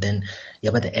collapse, then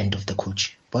by the end of the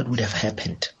coach, what would have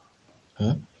happened?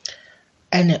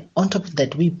 And on top of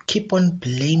that, we keep on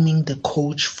blaming the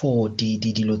coach for the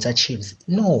Lotsa Chiefs.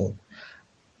 No.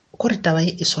 Kore taba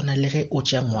e sona le ge o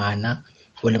tša ngwana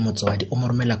o le motswadi o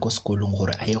moromela ko sekolong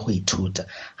gore a ye go ithuta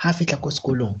ha fitla ko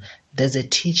sekolong there's a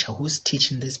teacher who's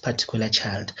teaching this particular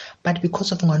child but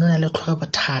because of ngwana o na le tlhogo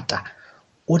bothata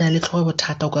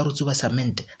o ka rutsuba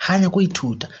samente ha nya go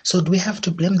ithuta so do we have to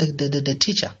blame the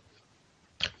teacher?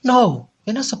 No,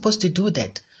 we're not supposed to do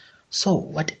that. So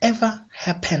whatever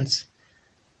happens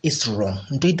is wrong.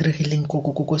 Ndo e diregileng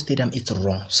ko stadium it's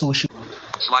wrong. So she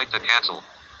slide to cancel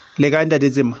le ka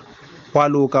ndadetsema wa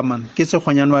loka man ke se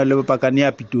khonyane wa le bapakane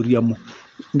ya Pretoria mo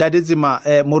ndadetsema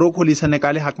Morocco le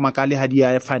Senegal hakmakale ha di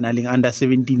ya finaleng under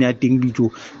 17 ya teng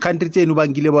bijo country tseno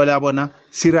bangile bola bona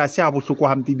serious ya bohloko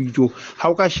hampe bijo ha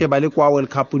o ka sheba le kwa World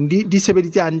Cup di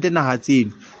sebeditse hantle naha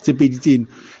tseno tse pedi tseno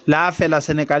la fela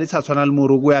Senegal sa tshwana le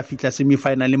Morocco ya fitla semi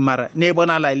final mara ne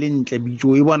bona la ile ntle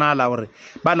bijo e bona la hore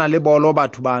bana le bolo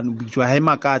batho bano bijo ha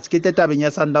makatse ke tetabeng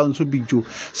ya Sundowns bijo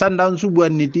Sundowns bua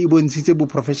nnete e bontshitse bo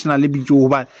professional bijo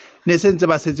ba ne sentse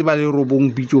ba setse ba le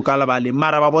robong bijo ka la bale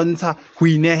mara ba bontsha go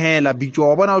inehela bijo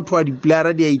wa bona o thwa di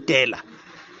player di a itela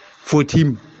for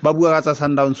team ba bua ka tsa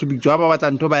Sundowns bijo ba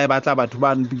batla ntho ba e batla batho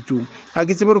ba bijo ha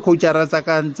ke tsebe re coach ra tsa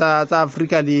ka tsa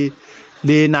Africa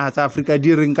le na tsa Africa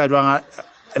di reng ka jwang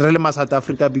re le ma South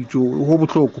Africa bijo ho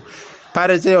botlhoko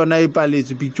Pirates yona e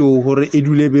paletse picture hore e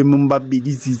dule be mong ba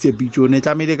biditsitse picture ne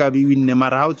tlamele ka be winne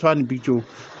mara ha o tshwane picture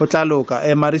go tla loka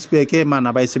Maritzburg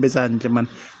mana ba e sebetsa ntle man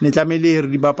ne tlamele re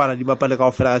di bapala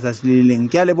kaofela ka se le leng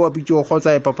ke a leboa picture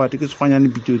khotsa e papati ke sefanyane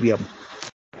Pretoria mo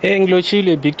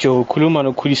Ngilochile Big Joe ukhuluma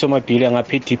noKhuliso Mabhili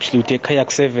ngapha eDeepsloot eKayak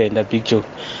 7 la Big Joe.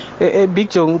 Big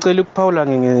Joe ngicela ukuphawula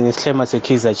ngesihlema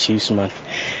seKaizer Chiefs man.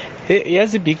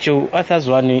 Yazi Big Joe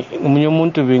athazwani umunye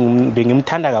umuntu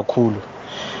bengimthanda kakhulu.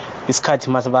 Isikhathi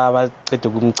mase baqeda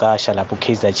ukumcasha lapho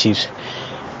Kaizer Chiefs.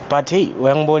 But hey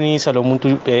uyangibonisa lo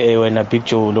muntu wena Big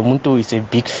Joe lo muntu is a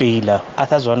big failure.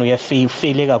 Athazwani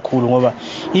uyafaile kakhulu ngoba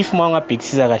if mawunga big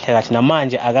siza kahle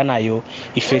namanje akanayo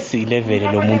ifirst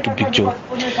 11 lo muntu Big Joe.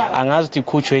 Angazi ukuthi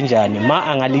ikhutshwe njani ma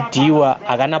angalidiwa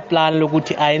akana plan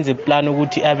lokuthi ayenze plan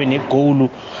ukuthi abe negoal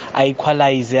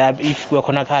ayequalize if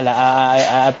kukhona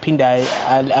khala aphinda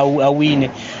awine.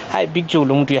 Hayi Big Joe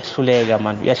lo muntu uyahluleka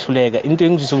man uyahluleka into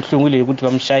engizwe ubuhlungile ukuthi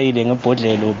bamshayile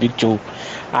ngebhodlelo Big Joe.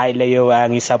 Hayi leyo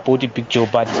angisupport Big Joe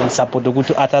but ngisupport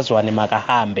ukuthi athazwane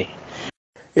makahambe.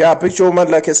 Yeah, Big Joe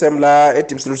man like esemla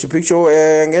eDimsluchi Big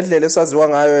Joe ngendlela esaziwa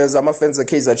ngayo zama fans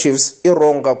eKaizer Chiefs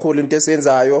wrong kakhulu into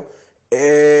esenzayo.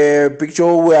 Big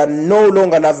Joe we are no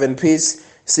longer love and peace.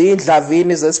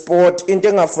 Siyindlavini zesport into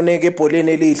engafuneka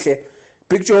ebholeni elihle.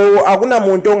 Big Joe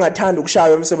akunamuntu ongathanda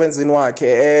ukushaya emsebenzini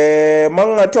wakhe.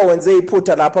 Mangathiwa wenze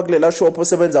iphutha lapha kulela shop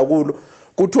osebenza kulo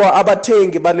kuthiwa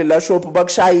abathengi balela shop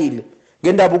bakushayile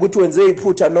ngendaba ukuthi wenze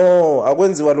iphutha no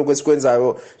akwenziwa lokho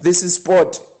esikwenzayo. This is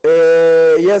sport.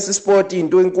 Yes sport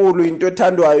into enkulu into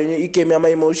ethandwayo igame yama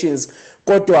emotions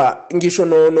kodwa ngisho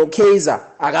no Kaizer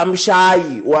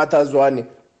akamshayi wathazwane.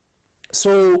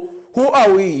 So who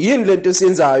are we yini lento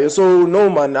esiyenzayo? So no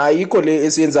man ayikho le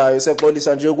esiyenzayo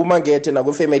seqolisa nje kumangethe na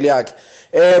ku family yakhe.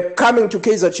 Coming to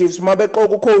Kaizer Chiefs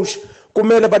mabeqoka ucoach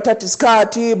kumele bathathe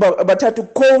isikhathi bathathe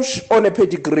ucoach on a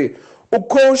pedigree,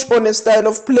 ucoach on a style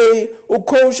of play,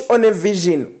 ucoach on a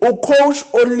vision, ucoach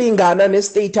olingana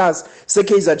ne-status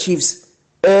se-Kaizer Chiefs.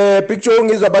 Big Joe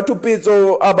ngizwa bathu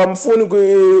Pitso abamfuni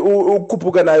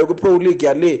ukukhuphuka nayo ku-Pro League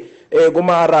yale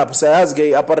kuma-Arab sayazi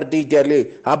ke apartheid yale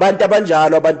abantu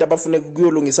abanjalo abantu abafune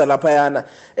kuyolungisa lapha yana.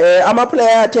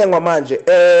 Ama-player athengwa manje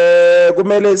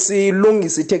kumele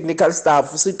silungise i-technical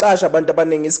staff siqasha abantu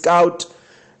abaningi scout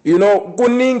you know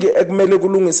kuningi ekumele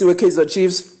kulungisiwe Kaizer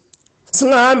Chiefs.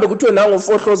 Singahambe kuthiwe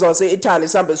nangofohloza wase-Italy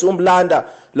sihambe siyombulanda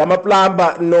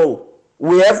lama-plumber no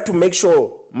we have to make sure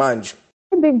manje.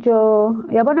 Big Joe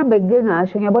yabona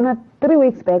bekungasho ngiyabona 3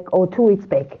 weeks back or 2 weeks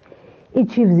back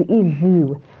i-Chiefs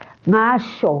idliwe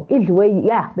ngasho idliwe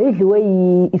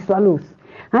iSwallows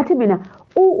ngathi mina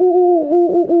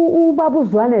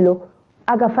ubabuzwane lo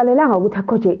akafalelanga ukuthi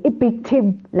akhoje i-big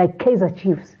team like Kaizer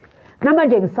Chiefs.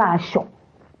 Namanje ngisasho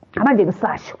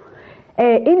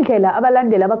indlela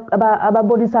abalandela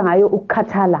ababonisa ngayo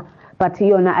ukukhathala but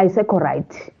yona ayisekho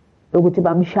right ukuthi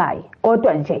bamshaye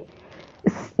kodwa nje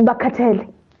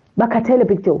bakhathele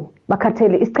Big Joe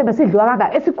bakhathele isicheme sidliwa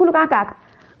kangaka esikhulu kangaka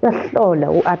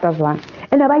yahlola uAtazwana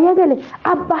and abayekele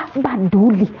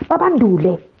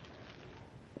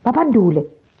babandule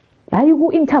hayi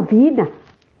ku-intervene.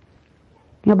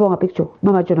 Ngiyabonga Big Joe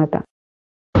Mama Jonathan.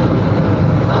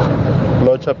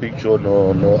 Locha Big Joe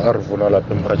no Arvuna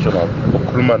lapha emkhatshana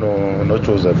ukhuluma no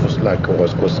Joseph Usilakhe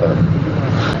waSikhosana.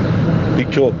 Big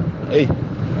Joe hey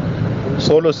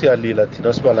solo siyalila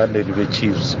thina sibalandeli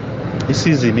beChiefs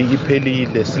isizini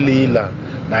iphelile silila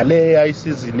naleya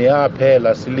isizini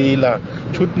yaphela silila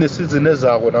chuthi nesizini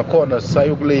ezako nakhona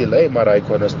sisayokulila hey mara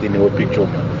ikhona sidiniwe Big Joe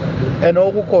and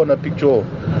okukhona Big Joe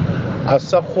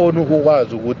asakhona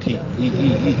ukwazi ukuthi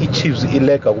iChiefs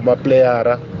ilega kuma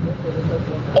playera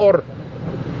or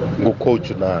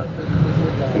ngucoach na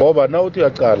ngoba na uthi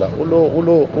uyaqala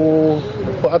ulo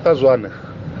uAtazwana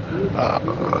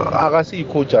akasi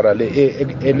icoachara le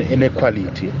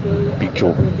equality Big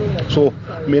Joe. So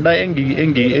mina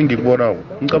engibona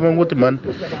ngicabanga ukuthi man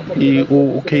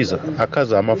uKaizer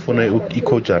akaza amafuna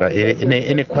icoachara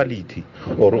equality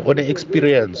or one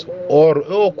experience or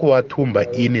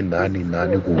okwathumba ini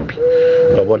nani kuphi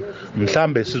yabona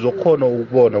mhlambe sizokhona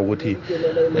ukubona ukuthi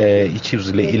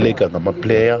iChiefs le ilega ngama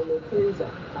player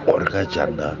or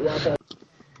kanjani.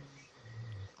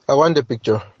 I want the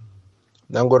picture.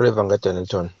 Nango River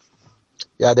ngaDonington.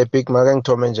 Yeah, the big makang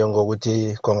thome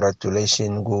njengokuthi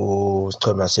congratulations ku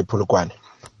sichema sePhulukwane.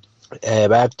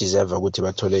 Baya deserve ukuthi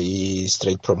bathole i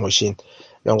straight promotion.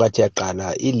 Longathi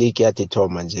yaqala I league yathi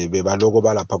thoma nje bebaloko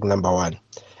balapha ku number 1.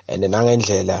 And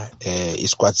nangendlela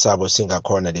isquad sabo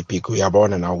singakhona le big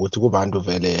uyabona na ukuthi kubantu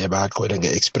vele ebaqwele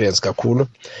ngeexperience kakhulu.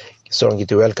 So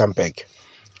ngithi welcome back.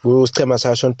 Ku sichema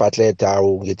sa Sean Bartlett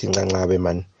awu ngithi ncancabe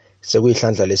man.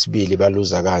 Sekuyihlandla lesibili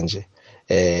baluza kanje.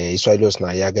 iSwallows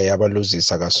nayo yake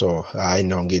yabaluzisa kaso hayi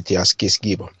no ngithi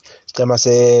asikisikibo sicema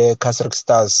seCasrick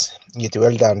Stars ngithi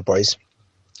well done boys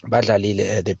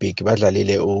badlalile the big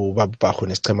badlalile ubababhahu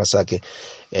nesicema sakhe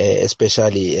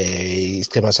especially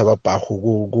isicema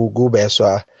sababhahu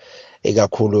kubeswa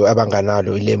ikakhulu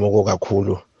abanganalo ilemo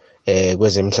kakhulu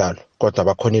kwezemidlalo kodwa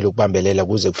bakhonile ukubambelela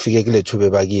kuze kufike kule thuba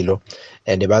bakilo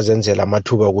and bazenzela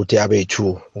amathuba ukuthi abe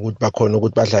 2 ukuthi bakhona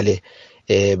ukuthi badlale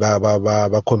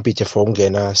ba compete for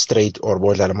ungena straight or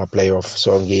bodlala ama playoff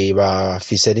so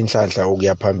ngibafisela inhlanhla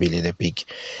ukuya phambili le big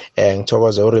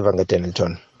ngithokoze uRiver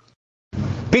ngeDenilton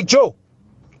Big Joe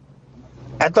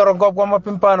Atorongo kwa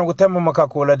mapimpano kuthemba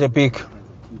makakula the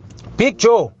Big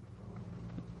Joe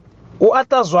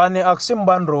uAtazwane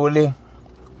akusimbandruli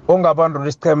ongabandruli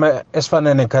isicema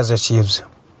esifana neKaizer Chiefs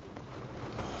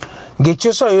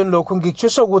ngitshiso yini lokho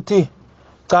ngitshiso ukuthi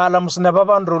cala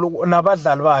msinababandruli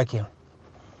nabadlali bakhe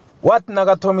wathi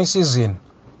nakathoma isizini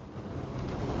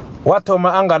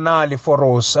wathoma anganali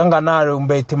Foros anganali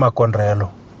umbethi Magondrelo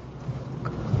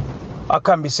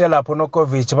akhambise lapho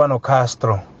noKovic bano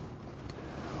Castro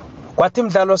kwathi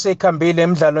imidlalo seyikhambile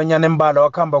imidlalo nyane embala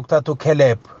wakhamba ukuthatha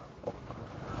uCaleb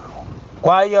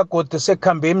kwaya kodwa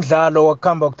sekhambe imidlalo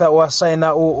wakhamba ukuthatha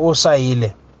wasayina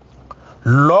usayile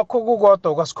lokho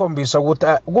kukodwa kwasikhombisa ukuthi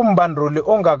kumbandruli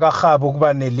ongakahabi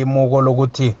ukuba nelimuko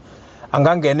lokuthi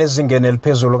angangena ezingeni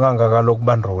eliphezulu kangaka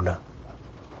kubandrula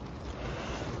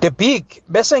the big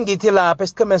bese ngithi lapha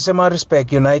esiqhemeni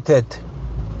seMaritzburg United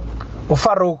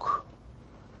uFarouk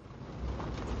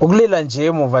ukulila nje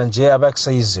emuva nje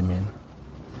abakuseyizi mina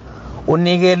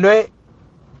unikelwe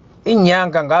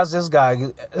inyanga ngaze ezigaki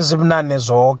ezibunane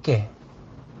zonke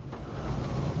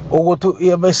ukuthi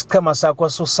yabesichema sakho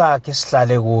susakhe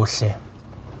sihlale kuhle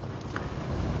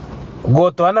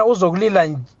kodwa uzokulila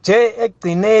nje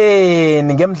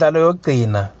egcineni ngemidlalo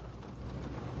yokugcina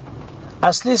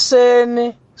asiliseni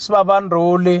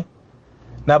sibabandruli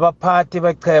nabaphathi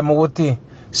bechema ukuthi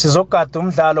sizogada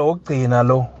umdlalo wokugcina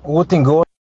lo ukuthi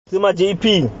Sima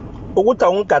JP ukuthi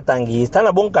awungigadangisi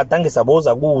thana bongigadangisa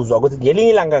boza kuzwa ukuthi ngelinye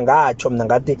ilanga ngatsho mina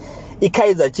ngathi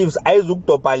iKaizer Chiefs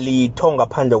ayizukudobha litho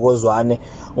ngaphandle kozwane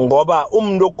ngoba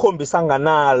umuntu okukhombisa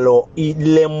nganalo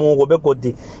ilemuko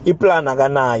begodi iplan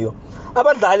akanayo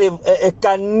abadlali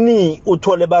ekani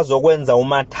uthole bazokwenza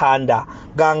umathanda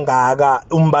kangaka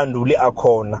umbanduli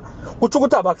akhona kuthi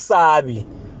ukuthi abakusabi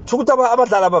ukuthi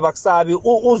abadlali abakusabi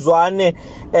uzwane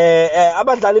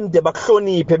abadlali imde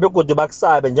bakuhloniphe begodi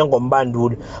bakusabe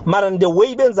njengombanduli mara the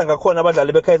way benza ngakhona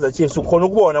abadlali beKaizer Chiefs ukhona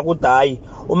ukubona ukuthi hayi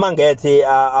uma ngethe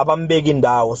abambeki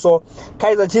indawo so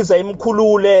Kaizer Chiefs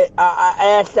ayimkhulule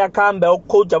ayahla khamba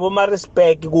ukucoach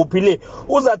aboMaritzburg kuphi le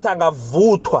uzathanga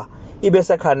vuthwa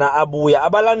ibese khana abuya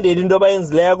abalandeli into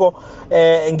bayenzileko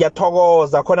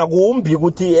ngiyathokoza khona kumbi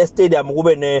ukuthi estadium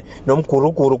kube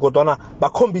nomguruguru kodwa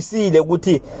bakhombisile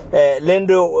ukuthi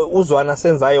lento uzwana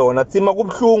senza yona tsima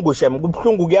kubhlungu shem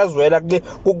kubhlungu kuyazwela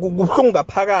kubhlungu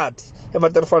ngaphakathi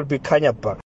eVaterfall bikhanya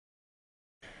ba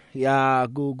ya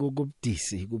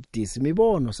kubdisi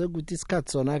mibono sekuthi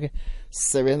isikhathi sona ke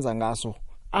sisebenza ngaso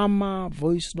ama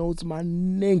voice notes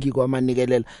manengi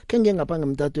kwamanikelela ke ngengapha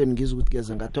ngemtatweni ngizwe ukuthi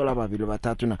keze ngathola ababili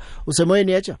bathathu na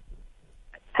usemoyeni yacha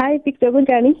Hi Victor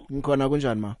kunjani ngikhona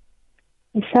kunjani ma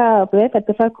Mhlawumbe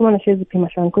kade fakhona hlezi phima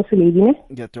hlankosi lady ne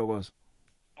ngiyathokoza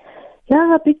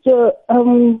Ya Victor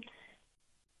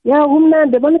ya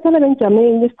umnandi bona thana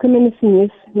bengijame ngesichimeni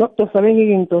sinyesi nokudosa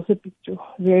bengeke ngidose Victor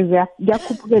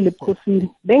ngiyakhuphukela ebukhosini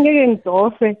bengeke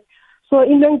ngidose so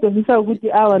into engidosisa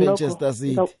ukuthi awa nokho Manchester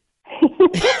City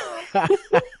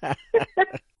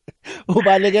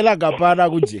ubalekela ngaphana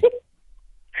kunje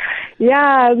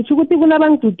ya kuthi ukuthi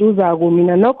kunabangiduduza ko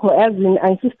mina nokho as in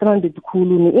angistranded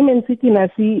khulu ni iMan City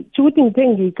nasi ukuthi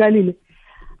ngithengi ikalile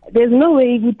there's no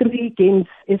way ku 3 games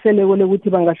eseleko lekuthi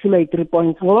bangahlula i3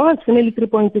 points ngoba bazifunela i3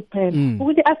 points kuphela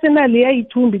ukuthi Arsenal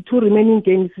yayithumbi 2 remaining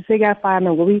games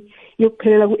sekuyafana ngoba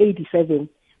yokuphelela ku87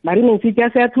 mari iMan City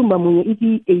yasathumba munye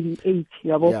ithi 88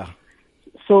 yabo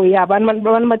so ya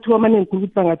abantu mathuwa amaningi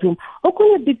ukuthi bangathuma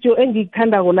okunye Dicjo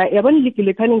engikuthandako la yabona iligi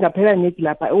lekhani ngaphela neti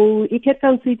lapha iCape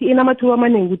Town City inamathuwa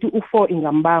amaningi ukuthi u4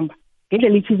 ingambamba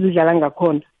ngendlela iChiefs idlala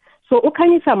ngakhona so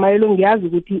ukhanyisa mayelo ngiyazi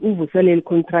ukuthi uvusele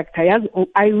icontractor yazi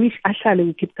I wish ahlale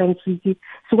kuCape Town City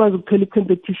sikwazi ukuthola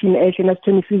icompetition ehle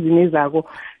nasithona isizini ezako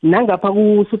nangapha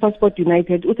ku SuperSport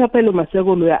United uthaphelo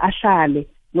Maseko lo ahlale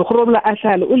nokhorobla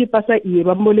ahlale ulipasa iye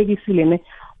bambolekisile ne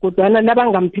kodwa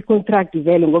nabangamphi contract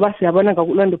vele ngoba siyabona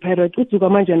ngakuLorlando Pirates uDuka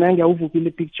manje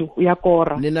nangiyawuvukile picture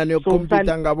uyakora nina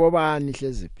niyokompita ngabo bani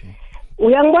hleziphi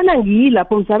uyangibona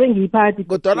ngiyilapho ngisabe ngiyiphathi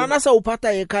kodwa nasa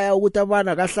uphatha ekhaya ukuthi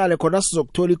abana kahlale khona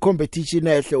sizokuthola icompetition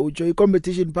ehle utsho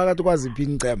icompetition phakathi kwaziphi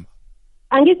incema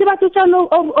angithi bathi utshani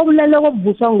obulele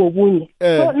kobuvuswa ngobunye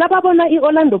so nababona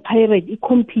i-Orlando Pirates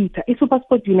i-compete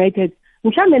i-SuperSport United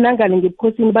mhlambe nangale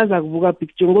ngebukhosini baza kuvuka Big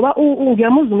Joe ngoba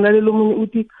ngiyamuzwa umlalelo omunye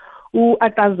uthi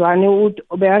u-Atazwane uthi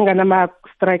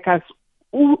beyanganama-strikers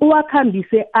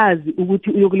uwakhambise azi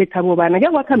ukuthi uyokuletha bobana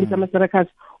ngeke wakhambisa ama-strikers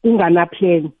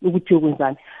ungana-plan ukuthi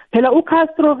uyokwenzani phela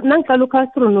uCastro nangiqala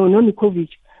uCastro noNikovic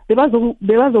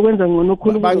bebazokwenza ngcono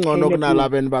khulu bangcono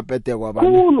kunalabeni bapete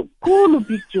kwabana khulu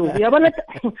Big Joe yabona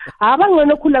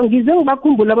abangcono khulu ngize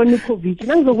ngibakhumbula aboNikovic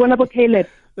nangizokubona boKaleb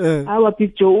awa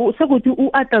Big Joe sekuthi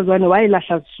uAtazwane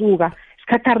wayelahla zisuka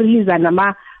isikhatha release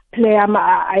nama-player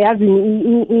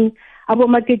ayazi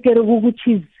abomakekere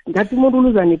kuchizi ngathi umuntu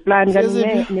uluza neplan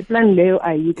kanti neplan leyo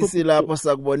ayikho silapho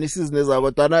sakubona isizini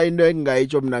ezako kodwa into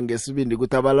engingayitsho mina ngesibindi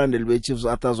ukuthi abalandeli beChiefs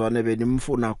Atazwane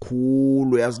benimfuna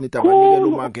khulu yazi nithi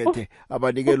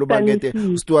abanikela umakethe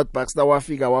Stuart Baxter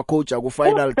wafika wacoacha ku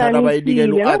final thana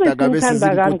abayinikela uAta ngabe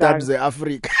sizini kutabs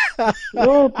eAfrica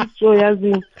no picture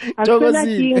yazi akuna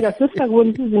kinga sesakubona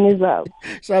isizini ezako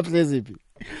shaple ziphi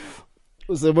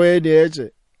usemoyeni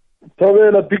yeje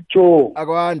Thobela Big Joe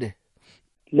akwande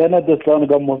lana desana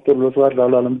ka monster lo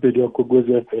swadlala lempedi yakho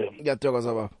kweze FM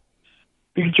ngiyathokoza baba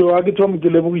Big Joe akithoma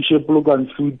ngile bukisheplo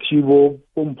kansuthi bo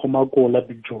pomphoma kola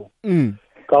Big Joe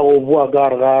ka go bua ka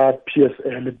ga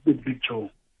PSL Big Joe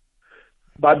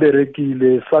ba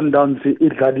berekile Sundowns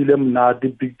idladile mnati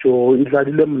Big Joe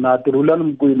idladile mnati Rulani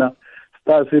Mkwina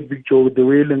Stars Big Joe the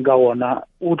way lenga wona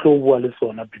utlo bua le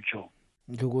sona Big Joe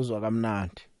ngikuzwa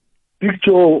kamnandi Big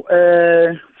Joe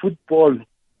football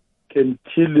can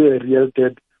kill you a real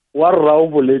dead wa rao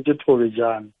boletse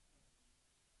thobejana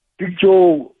Big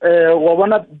Joe wa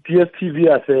bona DStv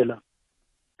a fela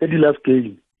ke di last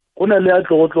game gona le a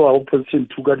tlogotloa go position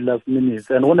 2 ka di last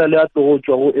minutes and gona le a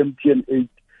tlogotswa go MTN 8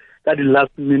 ka di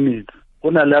last minutes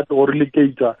gona le a tlogo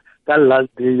relegate ka last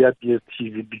day ya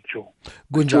DStv Big Joe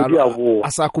kunjalo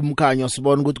asakumkhanyo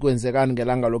sibona ukuthi kwenzekani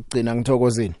ngelanga lokugcina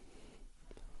ngithokozini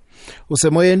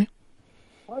usemoyeni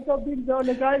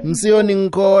Msiyoni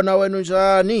ngikhona wena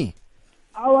unjani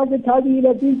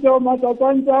awakethabile Big Joe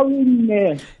matsatsantsha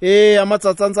winne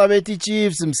amatsatsantsha bethi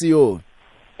Chiefs Msiyoni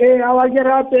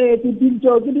awakerape Big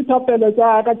Joe ke dithapelo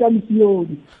tsa ka tsa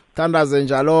Msiyoni thandaze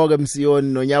njalo ke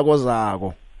Msiyoni nonyako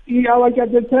zako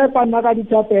awaketsepa naka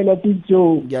dithapelo Big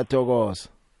Joe ngiyathokoza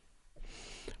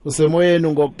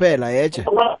usemoyeni ngokuphela yeje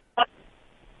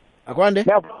akwande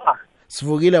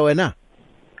sivukile wena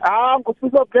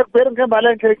ngufisa Blackberry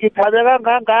ngembala ngithabela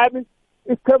kangangani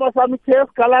isichema sami iChelsea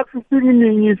Galaxy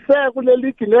singininyise kule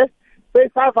league le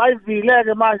besurvive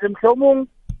ke manje mhlomungu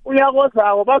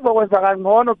uyakozako bazokwenza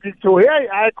kangcono Big Joe hey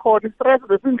ayikhona istress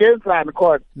besingenzani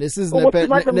khona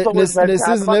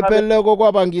nesizini epheleleko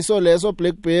kwaba ngiso leso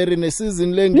Blackberry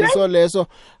nesizini lengiso leso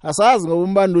asazi ngoba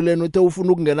umbanduleni uthe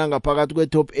ufuna ukungena ngaphakathi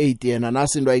kwe-top 8 yena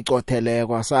nasinto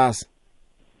ayicotheleko asazi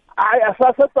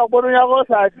asase sakubona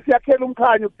uyakoza siyakhela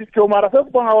umkhanyo Big Joe mara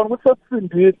sesibonga wona ukuthi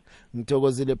sesisindile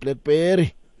ngithokozile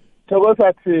Blackberry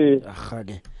thokoza thi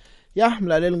ke ya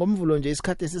mlaleli ngomvulo nje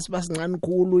isikhathi esisibasincane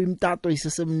khulu imtato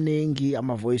isesemnengi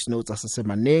ama voice notes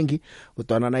asesemanengi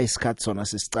kodwa na isikhathi sona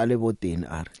sisicale bodeni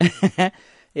ari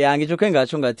ya ngitsho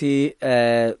kengatsho ngathi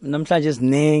namhlanje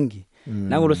izinengi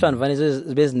nangoloswana vane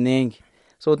bezinengi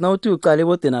so na uthi uqale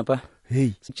bodeni apha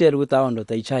sikutshela ukuthi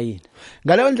awondoda ichayini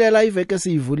ngaleyo ndlela iveke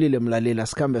siyivulile mlalela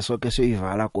sikhambe sonke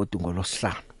siyivala kodwa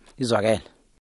ngolosihlanu izwakela